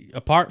so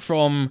apart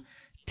from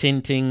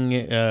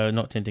tinting,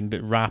 not tinting,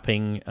 but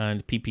wrapping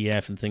and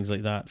PPF and things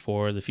like that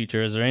for the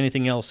future, is there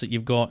anything else that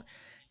you've got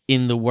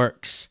in the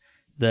works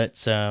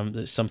that's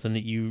something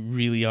that you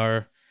really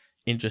are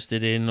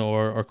interested in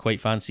or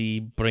quite fancy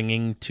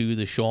bringing to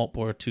the shop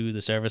or to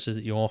the services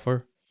that you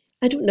offer?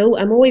 I don't know.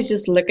 I'm always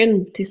just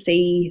looking to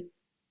see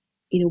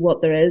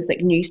what there is,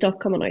 like new stuff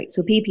coming out.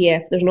 So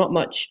PPF, there's not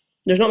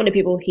many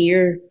people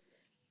here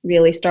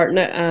really starting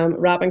it.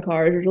 Wrapping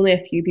cars, there's only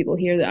a few people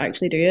here that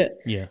actually do it.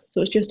 Yeah.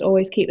 So it's just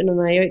always keeping an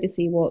eye out to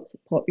see what's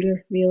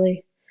popular,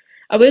 really.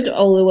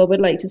 Although I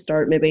would like to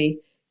start maybe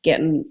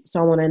getting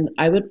someone in.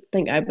 I would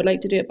think I would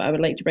like to do it, but I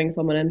would like to bring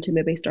someone in to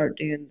maybe start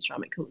doing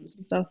ceramic coatings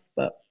and stuff.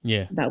 But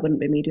Yeah. that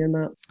wouldn't be me doing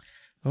that.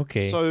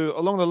 Okay. So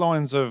along the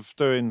lines of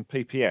doing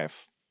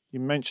PPF, you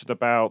mentioned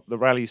about the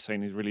rally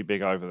scene is really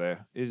big over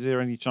there. Is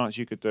there any chance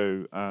you could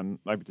do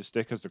maybe the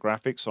stickers, the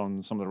graphics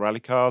on some of the rally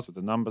cars with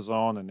the numbers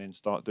on, and then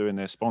start doing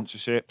their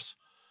sponsorships,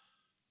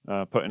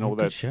 putting all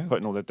their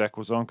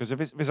decals on? Because if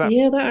it's that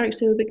Yeah, that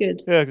actually would be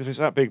good. yeah, because if it's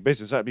that big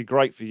business, that'd be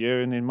great for you.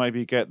 And then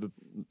maybe get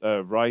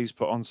the rays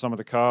put on some of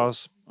the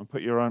cars and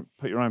put your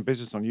own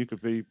business on. You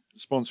could be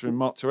sponsoring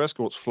Mark II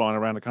escorts flying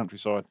around the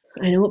countryside.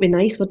 I know it'd be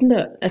nice, wouldn't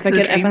it? If It's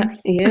the dream.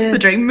 It's the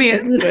dream, mate.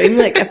 It's the dream.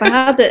 Like if I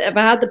had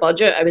the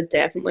budget, I would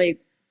definitely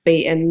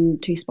be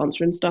into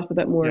sponsoring stuff a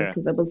bit more Yeah.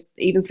 because I was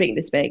even speaking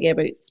to Speggy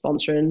about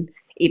sponsoring,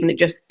 even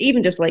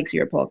just like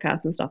your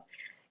podcast and stuff.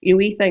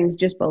 Wee things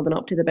just building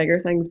up to the bigger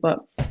things. But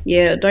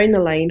yeah, down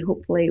the line,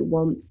 hopefully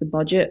once the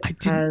budget I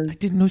has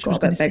didn't know she was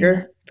got a gonna bit say bigger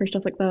that. for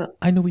stuff like that.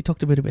 I know we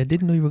talked about it, but I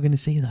didn't know you were going to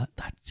say that.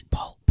 That's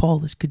Paul.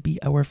 This could be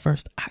our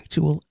first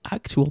actual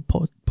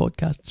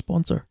podcast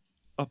sponsor.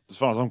 As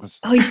far as I'm concerned.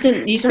 Oh, you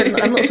didn't.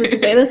 I'm not supposed to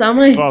say this, am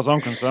I? As far as I'm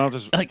concerned, I'm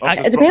just.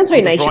 It depends how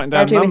nice you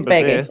are to me,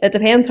 Speggy. It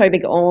depends how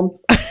big on.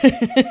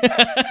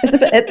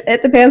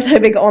 It depends how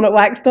big on at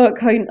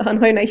Waxstock and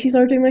how nice you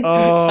are to me.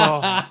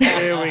 Oh,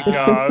 here we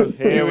go.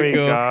 Here we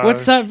go.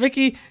 What's that,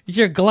 Vicky?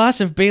 Your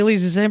glass of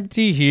Bailey's is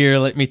empty. Here,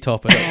 let me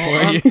top it up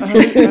for you.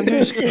 And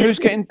who's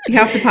getting? You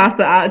have to pass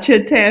the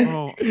attitude test.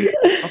 Oh,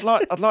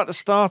 I'd like the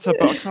starter,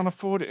 but I can't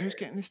afford it. Who's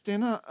getting this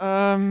dinner?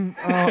 Are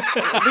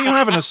you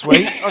having a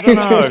sweet? I don't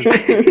know.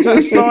 Is that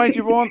a side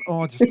you want?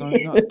 Oh, I just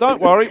don't know.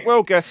 Don't worry,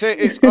 we'll get it.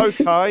 It's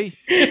okay.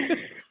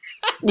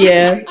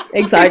 Yeah,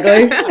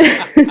 exactly.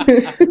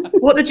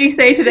 What did you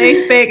say today,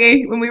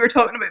 Specky, when we were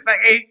talking about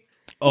Vicky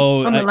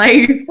Oh, on the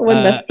live?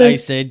 When missed I it.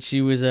 said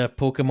she was a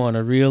Pokemon,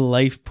 a real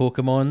life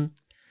Pokemon.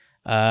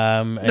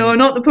 No,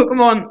 not the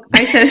Pokemon.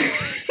 I said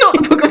not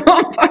the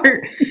Pokemon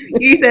part.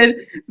 You said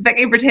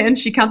Vicky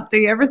pretends she can't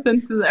do everything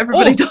so that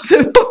everybody does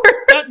it for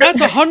her.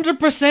 That's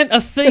 100%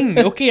 a thing.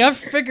 Okay, I've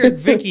figured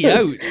Vicky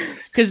out.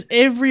 Because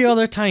every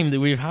other time that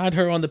we've had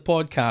her on the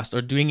podcast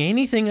or doing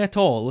anything at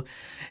all,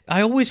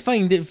 I always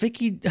find that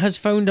Vicky has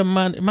found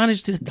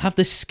managed to have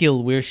this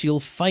skill where she'll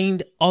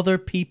find other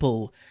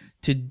people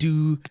to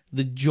do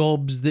the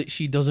jobs that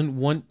she doesn't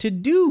want to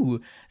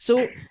do.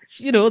 So,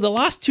 the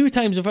last 2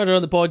 times I've had her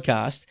on the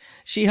podcast,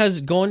 she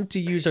has gone to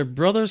use her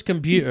brother's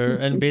computer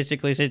and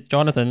basically said,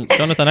 Jonathan,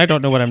 I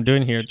don't know what I'm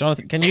doing here.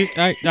 Jonathan, can you,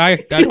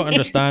 I don't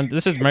understand.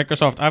 This is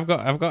Microsoft. I've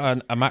got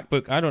a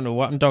MacBook. I don't know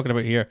what I'm talking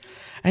about here.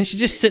 And she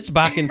just sits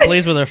back and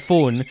plays with her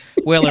phone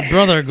while her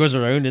brother goes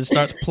around and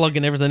starts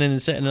plugging everything in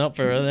and setting it up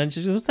for her. And then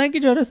she goes, thank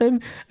you,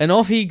 Jonathan. And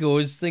off he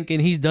goes, thinking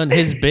he's done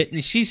his bit.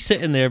 And she's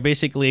sitting there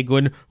basically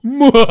going,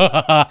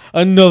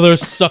 another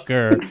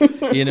sucker,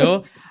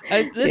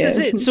 This is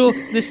it. So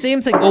the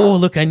same thing. Oh,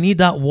 look, I need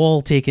that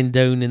wall taken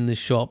down in the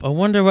shop. I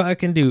wonder what I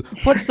can do.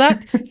 What's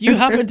that? You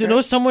happen to know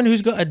someone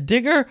who's got a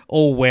digger?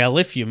 Oh, well,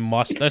 if you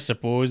must, I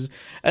suppose.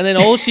 And then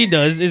all she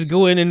does is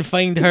go in and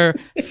find her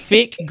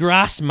fake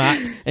grass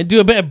mat and do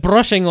a bit of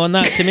brushing on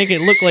that to make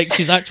it look like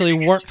she's actually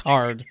worked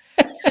hard.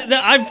 So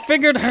I've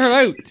figured her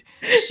out.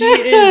 She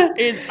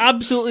is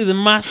absolutely the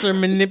master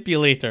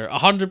manipulator,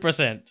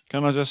 100%.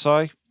 Can I just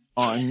say,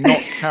 I'm not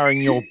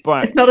carrying your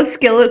bag. It's not a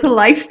skill, it's a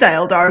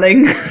lifestyle,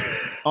 darling.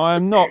 I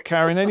am not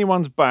carrying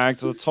anyone's bag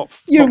to the top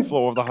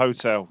floor of the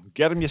hotel.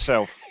 Get them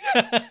yourself.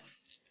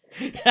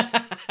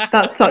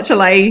 That's such a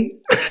lie.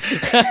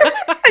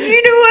 And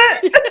you know what?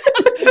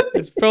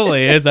 It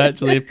probably is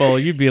actually, Paul.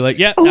 You'd be like,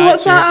 yeah. Oh,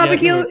 what's sure, that, yeah,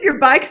 Abigail? no. Your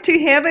bag's too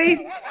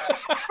heavy.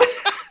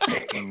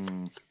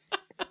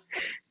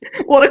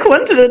 What a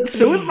coincidence.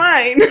 So is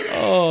mine.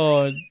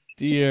 Oh,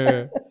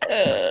 dear.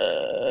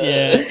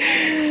 Yeah.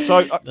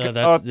 So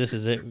this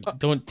is it.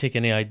 Don't take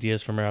any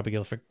ideas from her,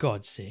 Abigail, for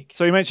God's sake.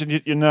 So you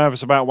mentioned you're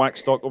nervous about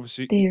Waxstock.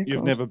 Obviously, Dear you've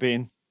God. never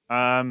been.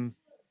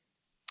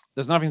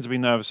 There's nothing to be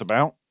nervous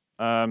about.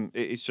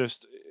 It's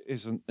just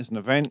it's an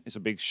event. It's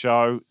a big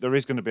show. There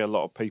is going to be a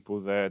lot of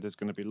people there. There's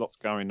going to be lots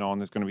going on.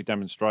 There's going to be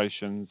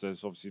demonstrations.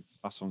 There's obviously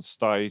us on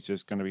stage.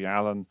 There's going to be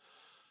Alan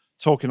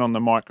talking on the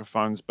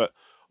microphones. But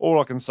all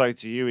I can say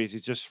to you is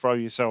just throw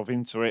yourself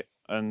into it,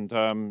 and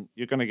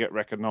you're going to get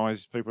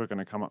recognised. People are going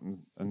to come up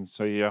and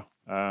see you.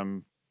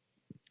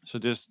 So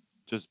just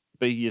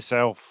be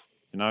yourself.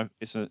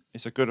 It's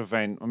a good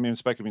event. I mean,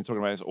 Spec have been talking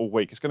about this all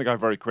week. It's going to go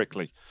very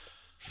quickly.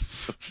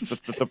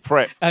 The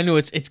prep. I know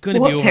it's going to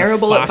be What over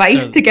terrible faster.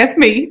 advice to give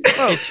me.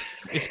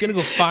 It's going to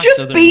go faster. Just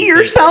than be we think.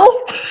 yourself.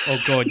 Oh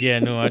God, yeah,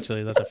 no,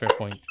 actually, that's a fair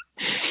point.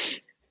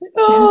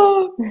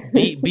 Oh.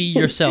 Be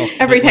yourself.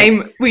 Every but like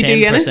time we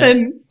do 10%,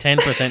 anything.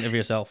 10% of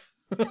yourself.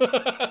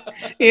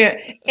 Yeah.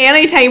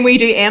 Anytime we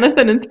do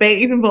anything and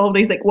Specky's involved,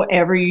 he's like,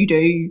 whatever you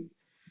do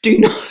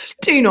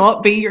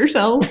not be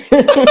yourself.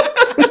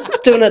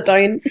 Tone it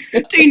down.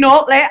 Do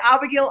not let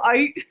Abigail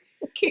out.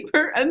 Keep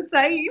her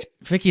inside.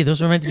 Vicky,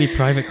 those were meant to be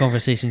private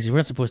conversations. You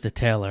weren't supposed to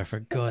tell her, for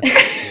God's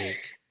sake.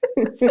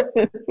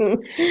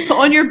 Put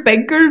on your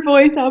big girl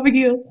voice,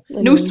 Abigail.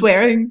 No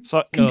swearing.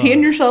 So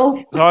Contain yourself.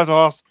 I've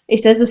asked. He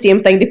says the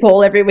same thing to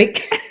Paul every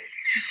week.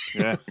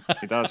 Yeah,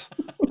 he does.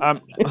 I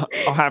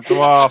have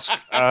to ask,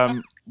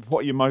 what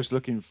are you most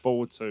looking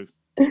forward to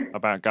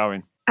about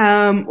going?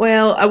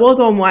 Well, I was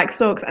on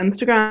Waxstock's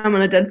Instagram and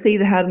I did see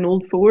they had an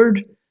old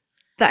Ford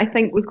that I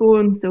think was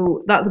going,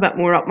 so that's a bit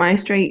more up my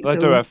street. They so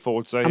do have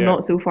Fords there. I'm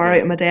not so far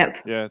out of my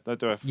depth. Yeah, they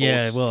do have Fords.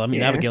 Yeah, well, I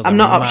mean, Yeah. Abigail's I'm a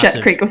not up massive,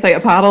 shit creek without a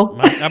paddle.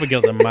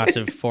 Abigail's a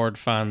massive Ford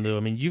fan, though.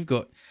 I mean, you've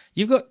got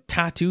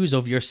tattoos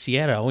of your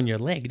Sierra on your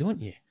leg, don't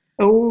you?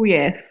 Oh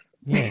yes.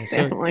 Yeah, so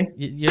Definitely.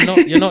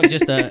 you're not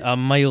just a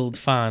mild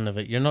fan of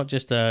it. You're not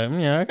just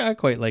I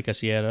quite like a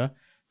Sierra.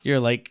 You're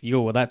like,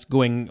 yo, that's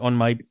going on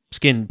my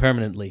skin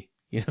permanently.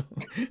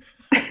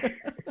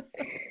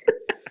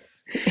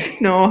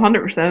 No,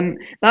 100%.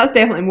 That's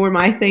definitely more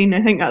my scene.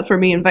 I think that's where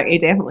me and Vicky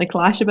definitely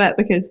clash a bit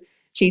because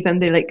she's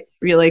into like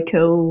really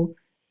cool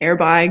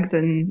airbags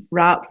and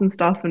wraps and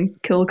stuff and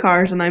cool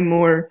cars, and I'm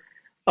more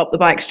up the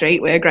back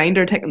straight with a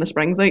grinder taking the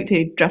springs out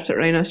to drift it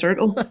around in a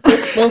circle.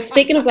 Well,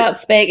 speaking of that,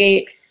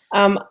 Specky,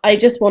 I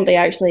just want to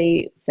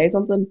actually say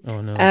something.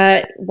 Oh no.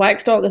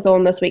 Waxstock is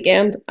on this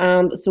weekend,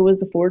 and so is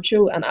the Ford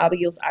show. And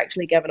Abigail's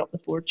actually given up the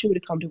Ford show to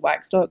come to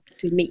Waxstock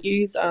to meet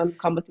you and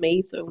come with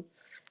me. So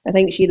I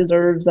think she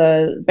deserves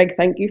a big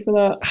thank you for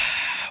that.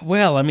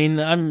 Well, I mean,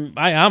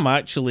 I am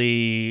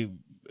actually,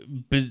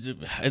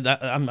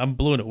 I'm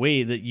blown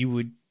away that you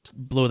would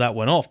blow that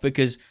one off,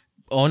 because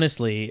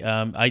honestly,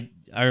 I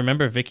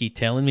remember Vicky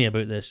telling me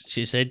about this.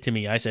 She said to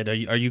me, I said, are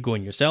you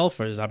going yourself,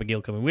 or is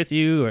Abigail coming with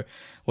you, or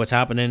what's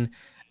happening?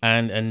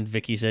 And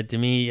Vicky said to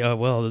me, "Oh,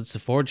 well, it's the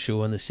Ford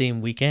show on the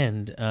same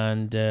weekend."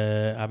 And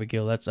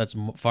Abigail, that's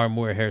far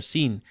more her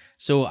scene.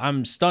 So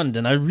I'm stunned,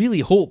 and I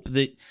really hope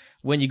that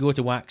when you go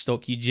to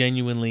Waxstock, you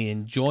genuinely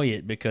enjoy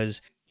it,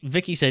 because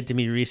Vicky said to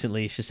me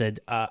recently, she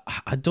said,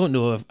 "I don't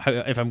know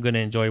if I'm going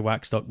to enjoy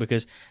Waxstock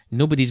because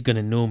nobody's going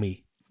to know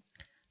me."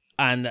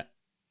 And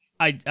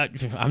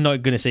I'm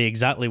not going to say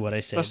exactly what I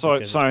said. That's like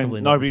because it's probably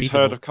saying not nobody's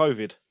heard of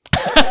repeatable.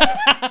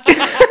 COVID.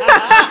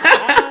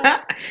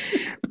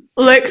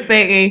 Look,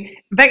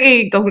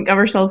 Vicky doesn't give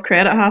herself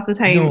credit half the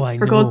time. No, I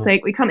For know. God's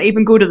sake, we can't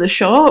even go to the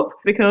shop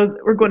because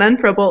we're going in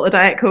for a bottle of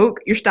Diet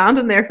Coke. You're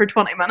standing there for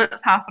 20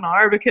 minutes, half an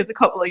hour, because a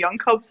couple of young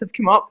cubs have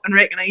come up and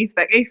recognised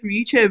Vicky from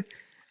YouTube.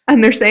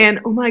 And they're saying,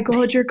 "Oh my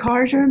God, your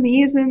cars are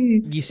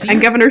amazing." You see? And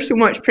giving her so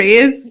much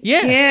praise.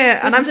 Yeah, Yeah.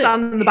 And this I'm is it.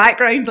 standing in the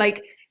background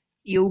like,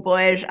 "Yo,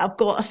 boys, I've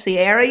got a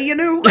Sierra, you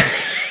know."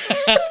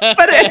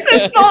 But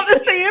it's not the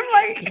same,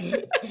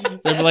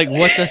 like. They're like,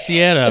 "What's a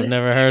Sierra? I've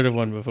never heard of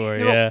one before."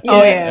 Yeah.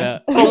 Oh, yeah.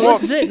 No,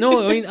 this is it.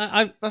 No, I mean,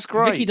 That's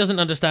great. Vicky doesn't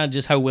understand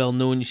just how well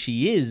known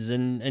she is,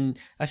 and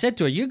I said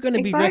to her, "You're going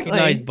to be Exactly.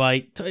 recognized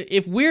by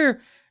if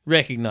we're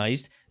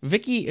recognized."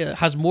 Vicky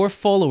has more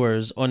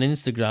followers on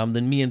Instagram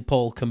than me and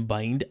Paul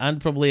combined, and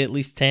probably at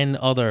least 10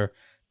 other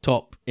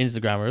top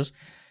Instagrammers.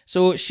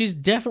 So she's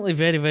definitely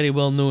very, very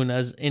well known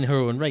as in her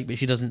own right, but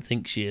she doesn't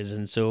think she is,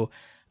 and so.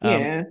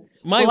 Yeah.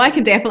 Well, I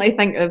can definitely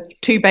think of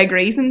two big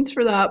reasons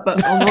for that,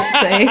 but I'll not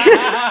say.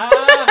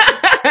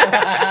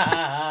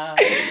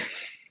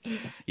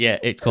 Yeah,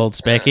 it's called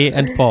Specky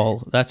and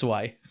Paul. That's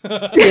why.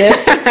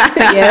 Yes.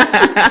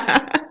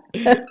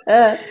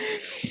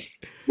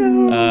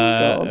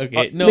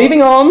 Okay, no.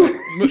 Moving on.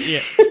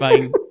 Yeah,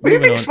 fine. Moving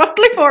Moving on.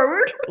 swiftly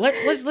forward.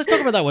 Let's talk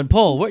about that one,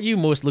 Paul. What are you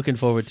most looking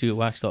forward to at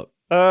Waxstock?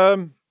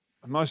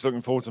 I'm most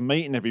looking forward to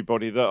meeting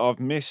everybody that I've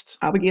missed.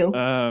 Abigail.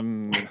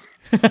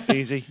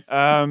 Easy.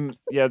 Yeah,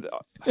 I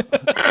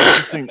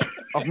just think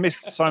I've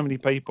missed so many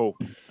people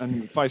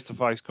and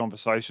face-to-face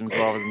conversations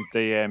rather than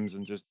DMs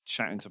and just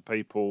chatting to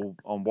people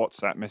on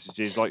WhatsApp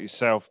messages like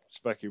yourself,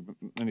 Specky.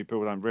 Many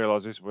people don't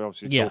realise this. We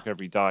obviously talk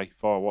every day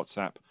via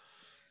WhatsApp,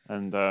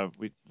 and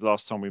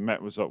last time we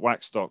met was at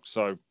Waxstock,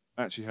 so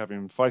actually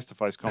having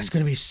face-to-face It's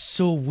going to be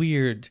so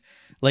weird.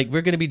 Like,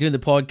 we're going to be doing the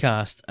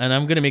podcast, and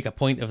I'm going to make a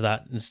point of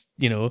that.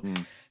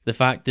 The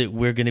fact that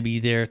we're going to be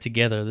there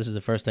together. This is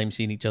the first time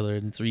seeing each other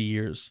in 3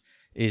 years.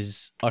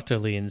 Is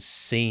utterly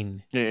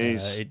insane. It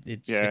is.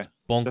 It's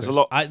bonkers. There's a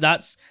lot.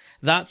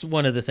 That's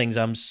one of the things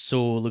I'm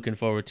so looking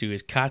forward to,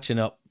 is catching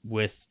up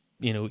with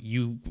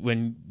you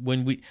when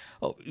we.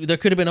 Oh, there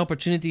could have been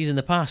opportunities in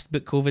the past,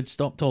 but COVID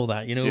stopped all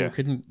that. We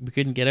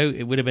couldn't get out.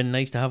 It would have been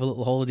nice to have a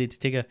little holiday, to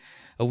take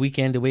a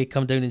weekend away,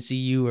 come down and see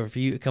you, or for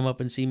you to come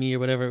up and see me or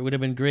whatever. It would have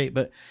been great,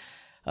 but.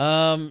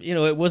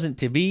 It wasn't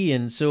to be,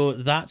 and so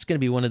that's going to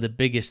be one of the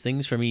biggest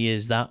things for me,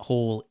 is that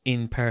whole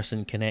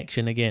in-person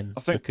connection again. I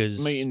think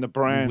because meeting the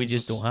brands, we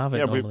just don't have it.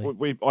 Yeah, normally.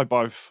 we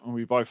both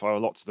owe a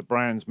lot to the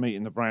brands,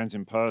 meeting the brands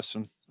in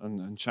person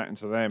and chatting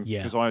to them.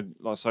 Yeah. Because like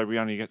I say, we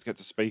only get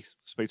to speak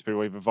to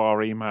people either via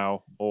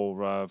email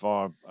or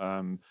via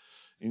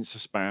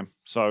Insta spam.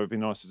 So it'd be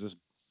nice to just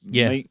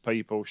meet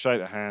people, shake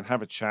a hand,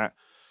 have a chat.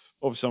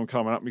 Obviously, I'm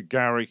coming up with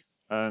Gary,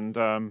 and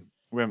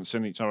we haven't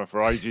seen each other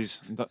for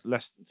ages.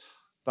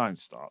 Don't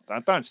start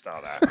that.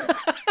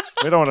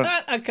 We don't want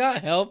to. I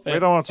can't help it. We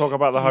don't want to talk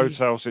about the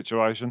hotel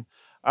situation.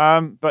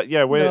 But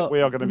yeah, we are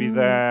going to be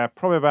there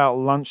probably about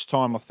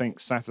lunchtime, I think,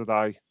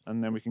 Saturday,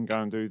 and then we can go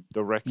and do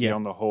the recce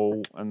on the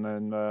hall, and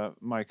then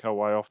make our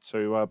way off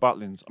to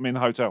Butlins. I mean, the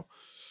hotel.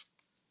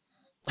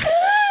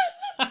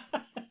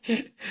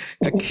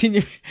 Can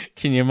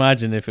you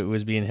imagine if it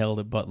was being held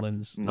at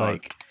Butlins? No.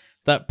 Like,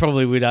 that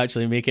probably would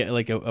actually make it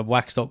like a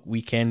Waxstock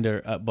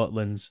weekender at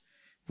Butlins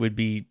would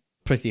be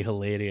pretty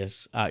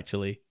hilarious,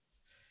 actually.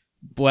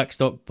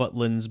 Waxstock,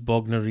 Butlins,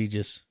 Bognor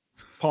Regis.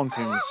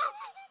 Pontins.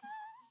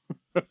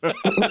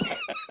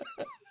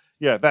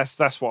 Yeah,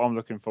 that's what I'm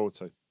looking forward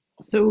to.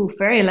 So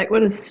very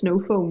liquid as snow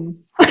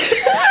foam.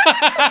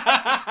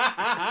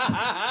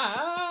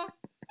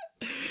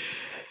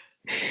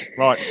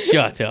 Right.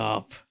 Shut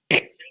up.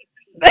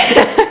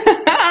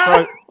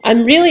 So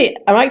I'm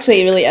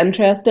actually really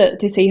interested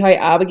to see how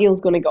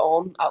Abigail's going to get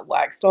on at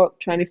Waxstock,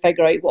 trying to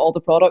figure out what all the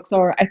products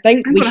are. I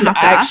think we should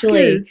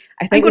actually.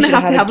 I think we should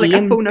have like a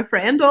game. a phone a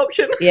friend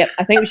option. Yeah,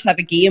 I think we should have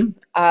a game.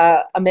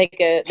 I make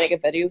a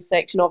video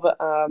section of it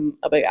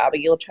about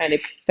Abigail trying to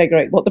figure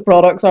out what the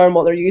products are and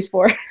what they're used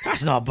for.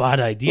 That's not a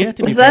bad idea.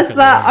 To be Was this perfectly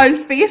that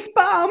honest. on face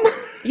spam?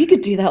 You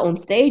could do that on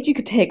stage. You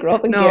could take her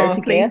up and get her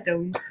to please guess.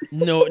 don't.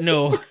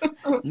 No.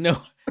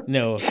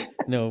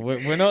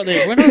 We're not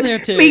there. We're not there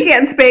to. Me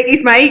getting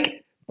Specky's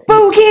mic.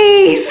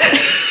 Bogies!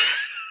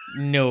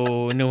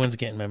 No one's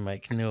getting my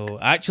mic. No,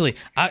 actually,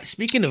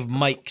 speaking of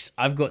mics,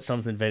 I've got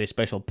something very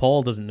special.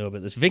 Paul doesn't know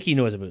about this. Vicky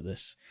knows about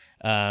this,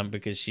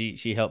 because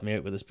she helped me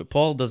out with this, but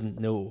Paul doesn't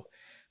know.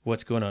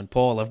 what's going on.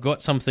 Paul, I've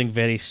got something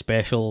very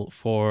special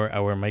for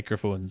our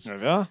microphones. There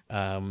we are.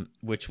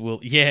 Which will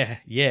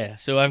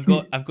So I've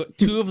got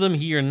two of them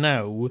here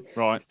now.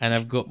 Right. And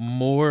I've got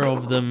more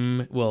of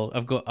them. Well,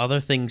 I've got other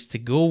things to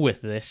go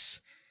with this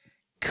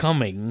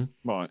coming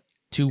Right.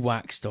 to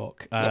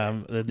Waxstock.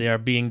 They are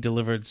being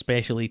delivered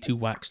specially to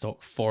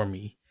Waxstock for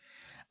me.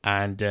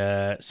 And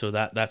so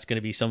that's going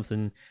to be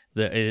something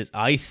that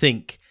I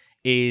think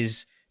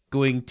is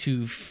going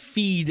to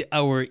feed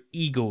our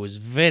egos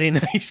very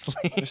nicely.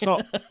 It's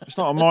not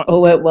a mic.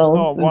 Oh, it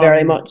will,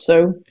 very much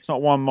so. It's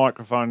not one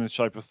microphone in the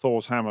shape of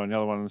Thor's hammer and the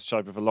other one in the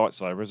shape of a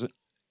lightsaber, is it?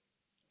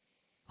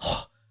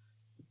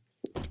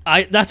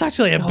 That's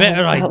actually a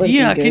better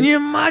idea. Can you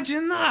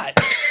imagine that?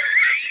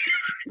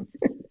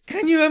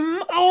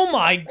 Oh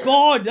my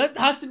God, that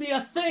has to be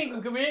a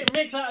thing. Can we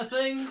make that a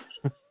thing?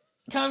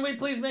 Can we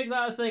please make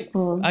that a thing?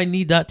 I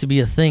need that to be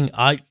a thing.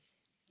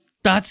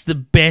 That's the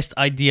best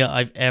idea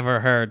I've ever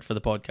heard for the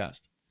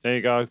podcast. There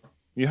you go.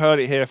 You heard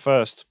it here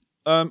first.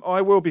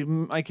 I will be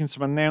making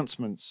some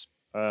announcements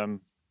at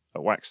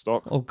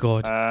Waxstock. Oh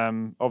God.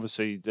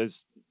 Obviously,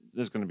 there's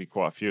going to be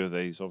quite a few of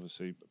these.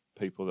 Obviously,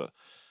 people that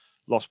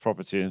lost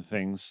property and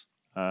things.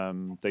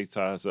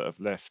 Detailers that have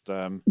left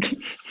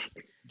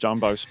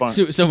jumbo sponge.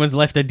 So someone's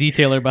left a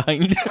detailer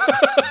behind.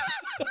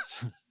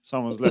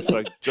 Someone's left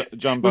a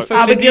jumbo.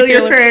 Abigail,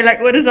 you're very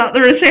like, what is that?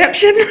 The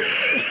reception?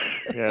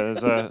 Yeah,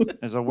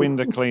 there's a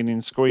window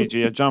cleaning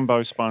squeegee, a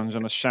jumbo sponge,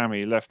 and a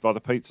chamois left by the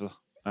pizza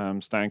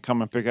stand.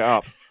 Come and pick it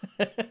up.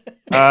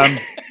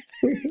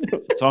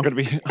 So I'm going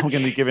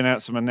to be giving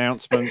out some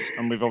announcements,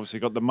 and we've obviously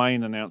got the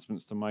main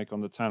announcements to make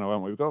on the channel,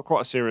 haven't we? We've got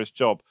quite a serious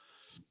job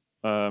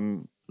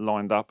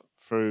lined up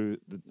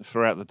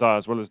throughout the day,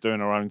 as well as doing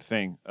our own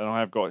thing. And I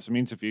have got some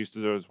interviews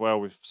to do as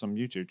well with some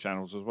YouTube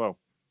channels as well.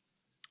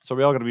 So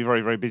we are going to be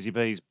very, very busy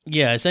bees.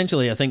 Yeah,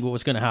 essentially, I think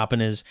what's going to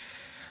happen is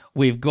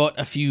we've got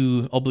a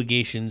few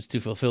obligations to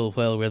fulfill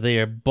while we're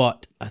there,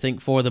 but I think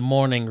for the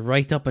morning,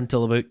 right up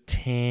until about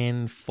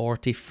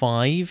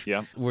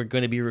 10:45, we're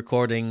going to be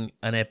recording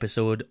an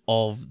episode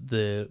of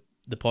the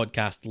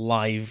podcast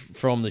live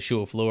from the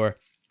show floor,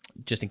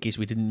 just in case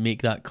we didn't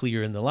make that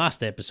clear in the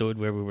last episode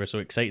where we were so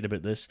excited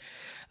about this.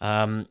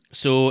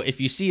 So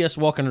if you see us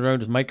walking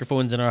around with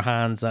microphones in our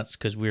hands, that's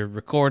because we're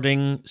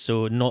recording,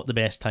 so not the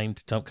best time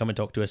to come and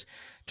talk to us.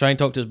 Try and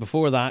talk to us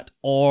before that,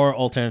 or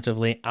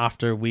alternatively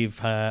after we've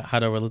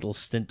had our little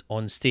stint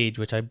on stage,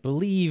 which I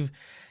believe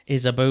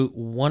is about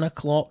 1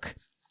 o'clock,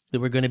 that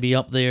we're going to be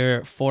up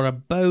there for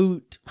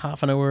about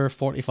half an hour,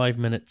 45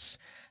 minutes,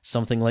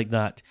 something like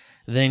that.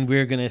 Then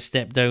we're going to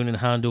step down and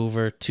hand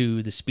over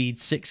to the Speed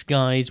 6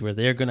 guys, where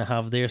they're going to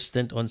have their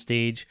stint on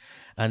stage,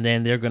 and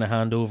then they're going to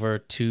hand over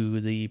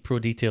to the Pro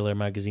Detailer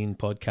Magazine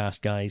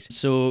podcast guys.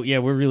 So yeah,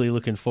 we're really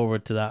looking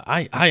forward to that.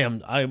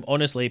 I'm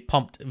honestly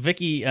pumped.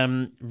 Vicky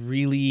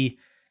really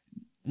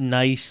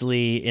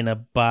nicely, in a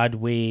bad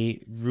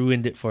way,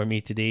 ruined it for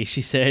me today.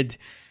 She said,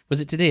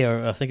 was it today,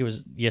 or I think it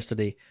was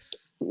yesterday?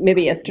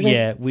 Maybe yesterday.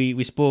 Yeah,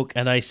 we spoke,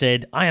 and I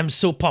said, I am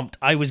so pumped.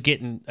 I was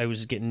getting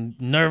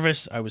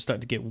nervous. I was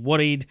starting to get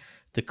worried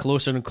the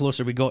closer and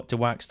closer we got to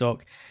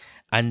Waxstock.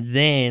 And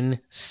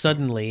then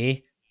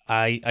suddenly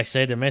I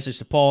said a message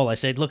to Paul. I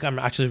said, look, I'm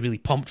actually really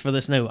pumped for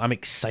this now. I'm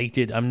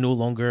excited. I'm no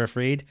longer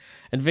afraid.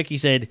 And Vicky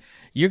said,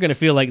 you're going to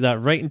feel like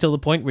that right until the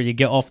point where you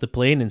get off the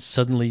plane and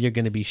suddenly you're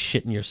going to be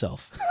shitting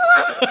yourself.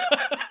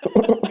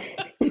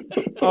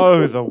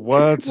 Oh, the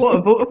words. What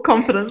a vote of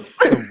confidence.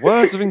 The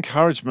words of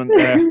encouragement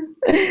there.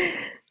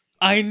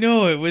 I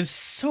know, it was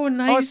so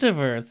nice of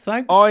her.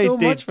 Thanks so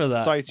much for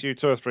that. I did say to you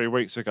 2 or 3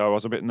 weeks ago, I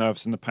was a bit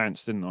nervous in the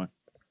pants, didn't I?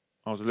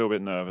 I was a little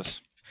bit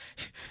nervous.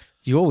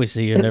 You always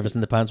say you're nervous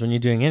in the pants when you're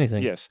doing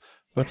anything. Yes.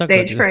 What's that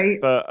Stage fright,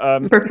 but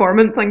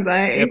performance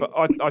anxiety. Yeah,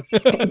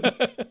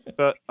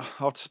 but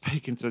after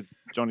speaking to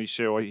Johnny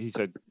Shill, he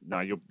said, "No,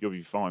 you'll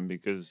be fine,"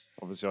 because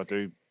obviously I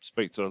do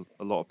speak to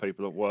a lot of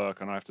people at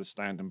work, and I have to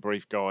stand and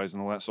brief guys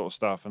and all that sort of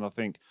stuff. And I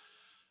think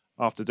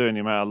after doing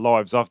the amount of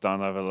lives I've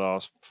done over the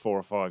last 4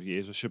 or 5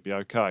 years, I should be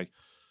okay.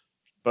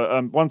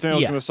 But one thing I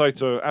was going to say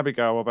to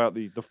Abigail about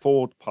the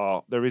Ford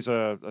part, there is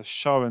a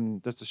show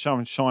and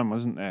shine,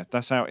 wasn't there?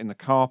 That's out in the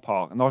car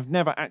park, and I've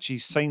never actually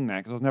seen that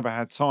because I've never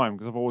had time,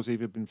 because I've always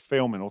either been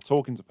filming or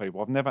talking to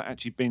people. I've never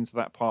actually been to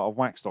that part of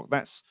Waxstock.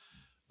 That's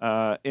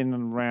in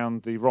and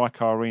around the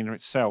Rycar Arena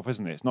itself,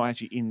 isn't it? It's not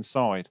actually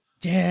inside.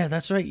 Yeah,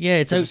 that's right. Yeah,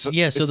 it's out.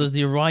 So there's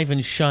the Arrive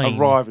and Shine.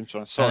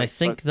 Sorry. And I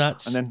think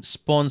that's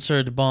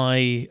sponsored by,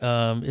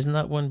 isn't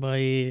that one by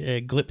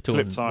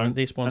Gliptone? Aren't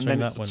they sponsoring and then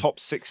that it's one? the top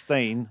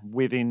 16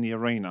 within the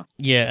arena.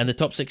 Yeah, and the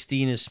top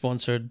 16 is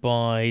sponsored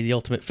by the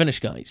Ultimate Finish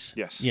guys.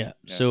 Yes. Yeah.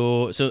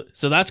 So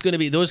that's going to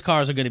be, those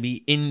cars are going to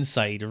be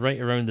inside,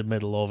 right around the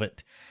middle of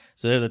it.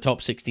 So they're the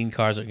top 16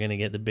 cars that are going to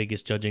get the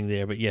biggest judging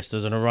there. But yes,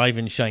 there's an Arrive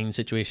and Shine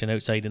situation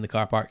outside in the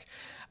car park.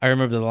 I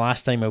remember the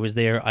last time I was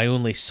there, I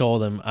only saw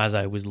them as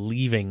I was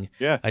leaving.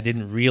 Yeah. I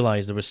didn't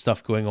realize there was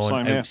stuff going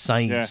on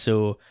outside. Yeah.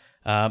 So,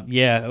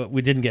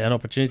 we didn't get an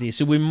opportunity.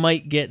 So we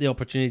might get the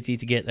opportunity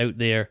to get out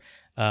there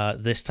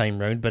this time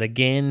round. But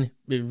again,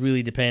 it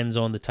really depends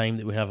on the time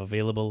that we have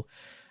available.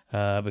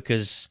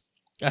 because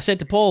I said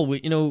to Paul,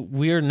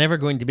 we're never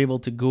going to be able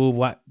to go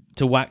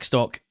to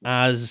Waxstock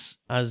as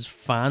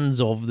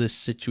fans of this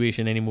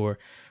situation anymore.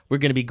 We're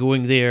going to be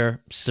going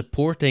there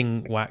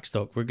supporting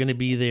Waxstock. We're going to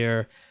be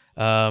there,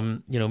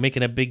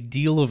 making a big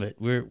deal of it.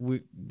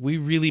 We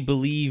really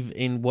believe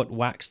in what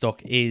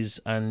Waxstock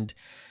is and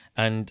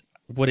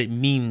what it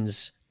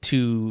means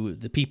to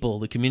the people,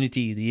 the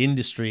community, the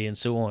industry, and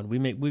so on. We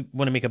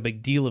want to make a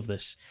big deal of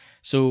this.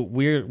 So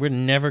we're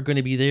never going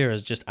to be there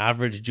as just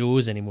average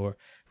Joes anymore.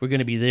 We're going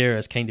to be there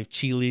as kind of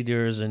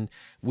cheerleaders, and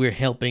we're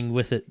helping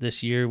with it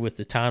this year with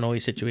the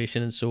Tannoy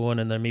situation and so on,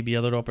 and there may be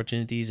other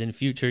opportunities in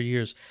future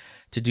years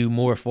to do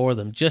more for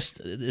them. Just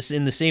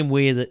in the same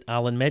way that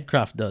Alan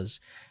Medcraft does,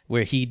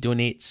 where he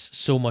donates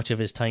so much of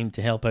his time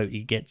to help out,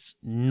 he gets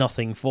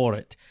nothing for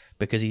it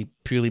because he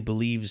purely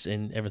believes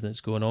in everything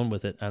that's going on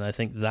with it. And I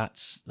think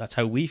that's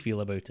how we feel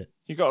about it.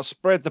 You got to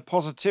spread the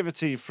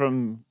positivity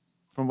from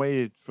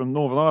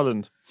Northern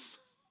Ireland.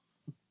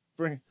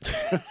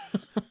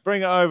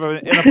 Bring it over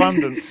in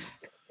abundance.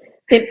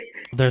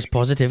 There's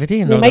positivity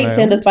in They Northern might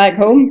send Ireland. us back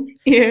home.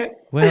 Yeah.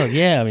 Well,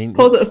 yeah, I mean,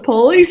 Positive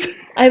Pollies.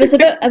 I was a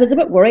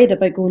bit worried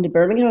about going to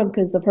Birmingham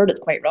because I've heard it's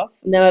quite rough.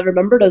 And then I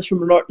remembered us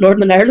from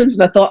Northern Ireland,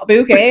 and I thought, "I'll be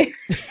okay."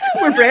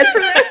 We're bred for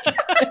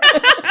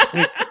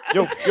this.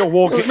 You're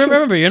walking.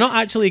 remember, you're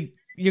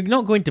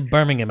not going to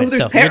Birmingham Oh, there's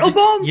itself. petrol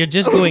bombs? You're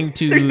just going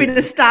There's been to.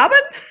 a stabbing.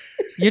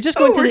 You're just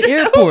going to we're the just-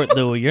 airport,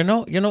 though. You're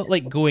not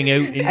like going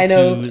out I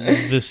know.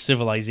 into the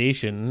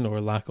civilization or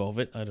lack of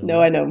it. I don't know.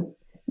 No, I know.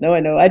 No, I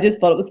know. I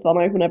just thought it was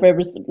funny whenever I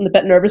was a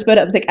bit nervous about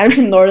it. I was like, "I'm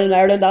from Northern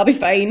Ireland. I'll be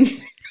fine."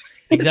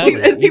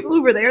 Exactly. There's people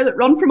over there that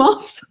run from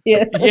us.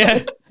 Yeah.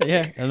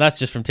 Yeah, and that's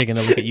just from taking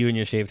a look at you and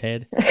your shaved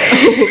head.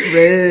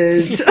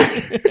 Rude.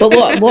 But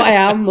what I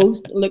am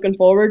most looking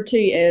forward to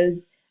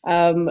is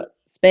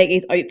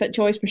Specky's outfit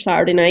choice for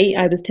Saturday night.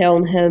 I was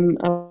telling him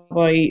about,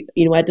 I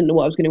didn't know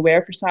what I was going to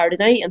wear for Saturday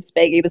night, and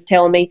Specky was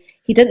telling me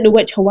he didn't know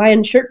which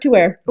Hawaiian shirt to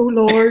wear. Oh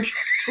Lord.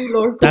 Oh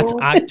Lord. That's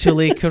God.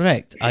 actually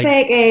correct.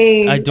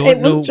 Specky. I don't It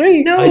know. was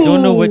true. No. I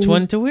don't know which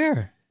one to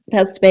wear.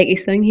 That's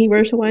Specky's thing. He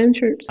wears Hawaiian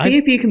shirts. See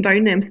if you come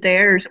down them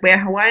stairs with a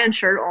Hawaiian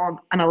shirt on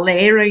and a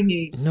lei around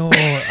you. No,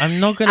 I'm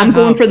not gonna. I'm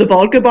going for the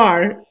vodka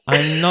bar.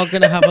 I'm not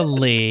gonna have a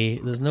lay.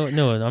 There's no.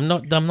 I'm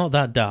not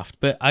that daft.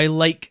 But I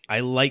like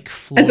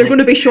Is there going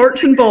to be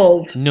shorts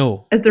involved?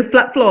 No. Is there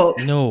flip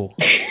flops? No.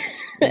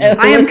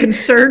 I am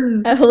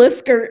concerned. A hula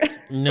skirt.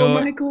 No.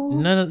 Oh my God.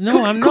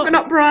 No. I'm not.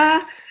 Coconut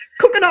bra.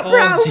 Coconut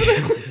bra. Oh over there.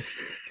 Jesus.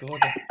 God.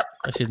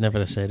 I should never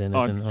have said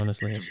anything.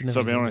 Honestly, I should never. To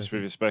have be said honest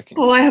with you, Specky.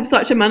 Oh, I have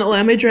such a mental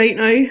image right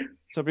now.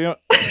 To be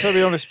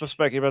honest,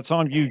 Specky, by the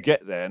time you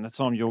get there and the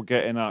time you're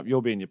getting up,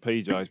 you'll be in your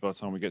PJs by the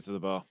time we get to the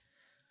bar.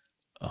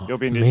 Oh, You'll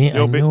be in mate,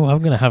 you'll I be- know I'm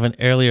going to have an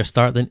earlier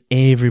start than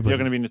everybody. You're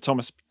going to be in the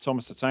Thomas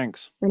the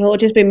Tanks. And it'll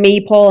just be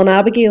me, Paul, and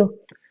Abigail.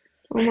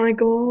 Oh my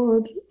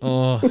God.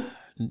 Oh,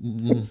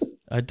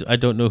 I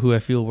don't know who I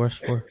feel worse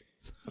for.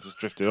 I just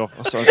drifted off.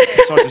 I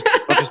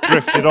just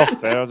drifted off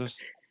there. I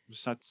just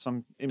had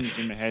some image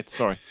in my head.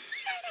 Sorry.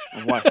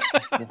 I'm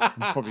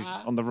probably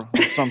on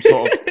some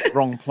sort of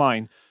wrong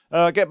plane.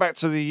 Get back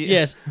to the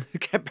Yes.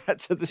 Get back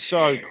to the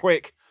show,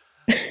 quick.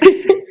 All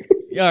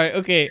right.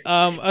 Okay.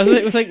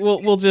 I think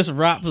we'll just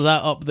wrap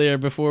that up there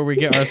before we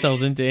get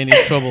ourselves into any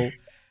trouble.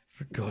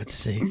 For God's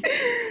sake.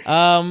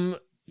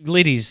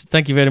 Ladies,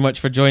 thank you very much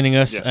for joining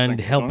us Yes, and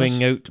thank you, helping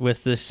Thomas. out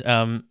with this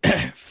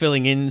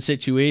filling in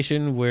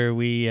situation where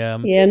we.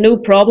 Yeah, no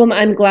problem.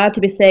 I'm glad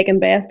to be second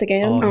best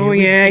again. Oh, Oh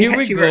Here yeah, we he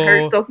hits you where it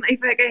hurts, doesn't he,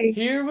 Vicky?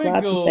 Here we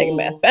Glad to be go. second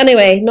best. But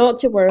anyway, not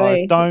to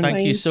worry. I don't- It's Thank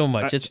you fine. so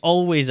much. It's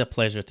always a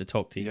pleasure to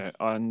talk to you. Yeah,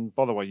 and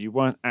by the way, you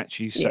weren't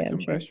actually Yeah, I'm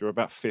second sure. best. You're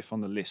about fifth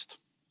on the list.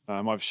 I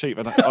have a sheet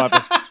of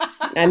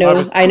I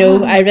know. I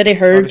already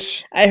heard.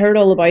 I heard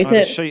all I about have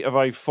a it. sheet of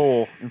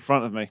A4 in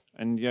front of me,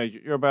 and yeah,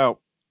 you're about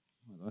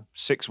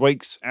 6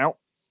 weeks out.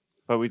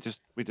 But we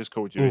just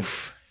called you.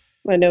 Oof.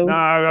 I know.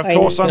 No, of I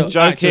course know. I'm No,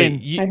 joking.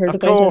 actually, I heard Of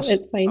about course, it.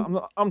 It's fine.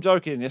 I'm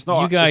joking. It's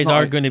not. you guys it's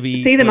not- are going to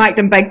be. See them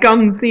acting big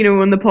guns,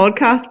 on the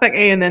podcast,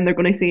 Vicky, and then they're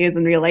going to see us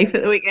in real life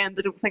at the weekend.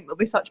 They don't think they'll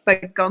be such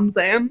big guns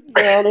then.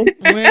 Well,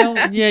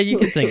 Well, yeah, you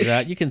can think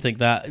that. You can think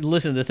that.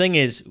 Listen, the thing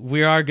is,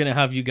 we are going to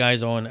have you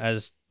guys on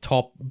as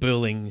top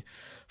billing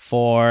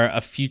for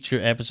a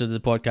future episode of the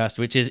podcast,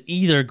 which is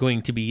either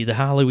going to be the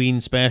Halloween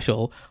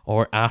special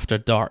or After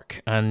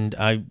Dark, and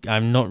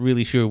I'm not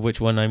really sure which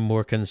one I'm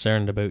more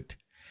concerned about.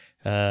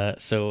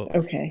 So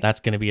okay. that's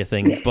going to be a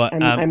thing. But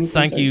I'm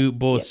thank you concerned.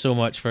 both so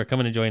much for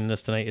coming and joining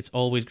us tonight. It's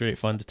always great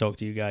fun to talk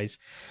to you guys.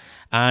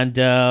 And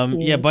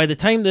yeah, by the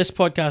time this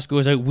podcast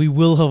goes out, we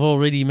will have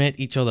already met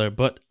each other.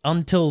 But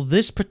until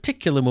this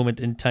particular moment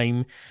in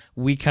time,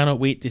 we cannot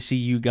wait to see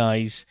you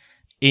guys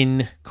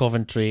in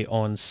Coventry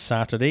on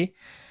Saturday.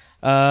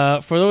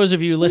 For those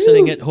of you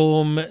listening at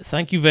home,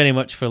 thank you very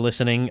much for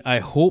listening. I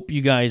hope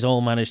you guys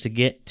all managed to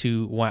get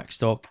to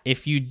Waxstock.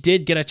 If you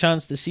did get a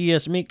chance to see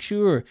us, make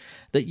sure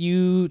that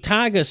you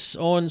tag us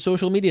on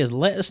social medias.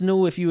 Let us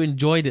know if you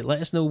enjoyed it.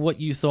 Let us know what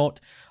you thought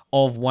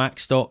of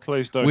Waxstock.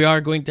 Please do. We are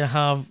going to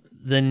have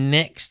the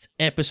next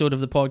episode of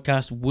the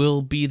podcast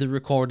will be the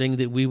recording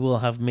that we will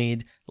have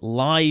made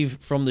live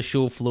from the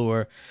show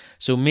floor.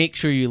 So make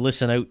sure you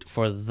listen out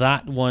for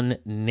that one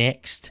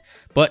next.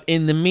 But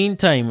in the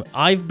meantime,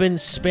 I've been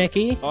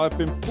Specky. I've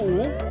been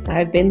Paul.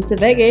 I've been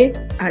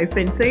Civicky. I've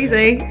been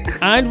Suzy.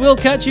 And we'll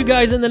catch you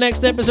guys in the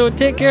next episode.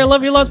 Take care.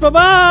 Love you lots.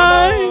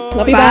 Bye-bye.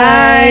 Love you.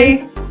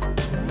 Bye.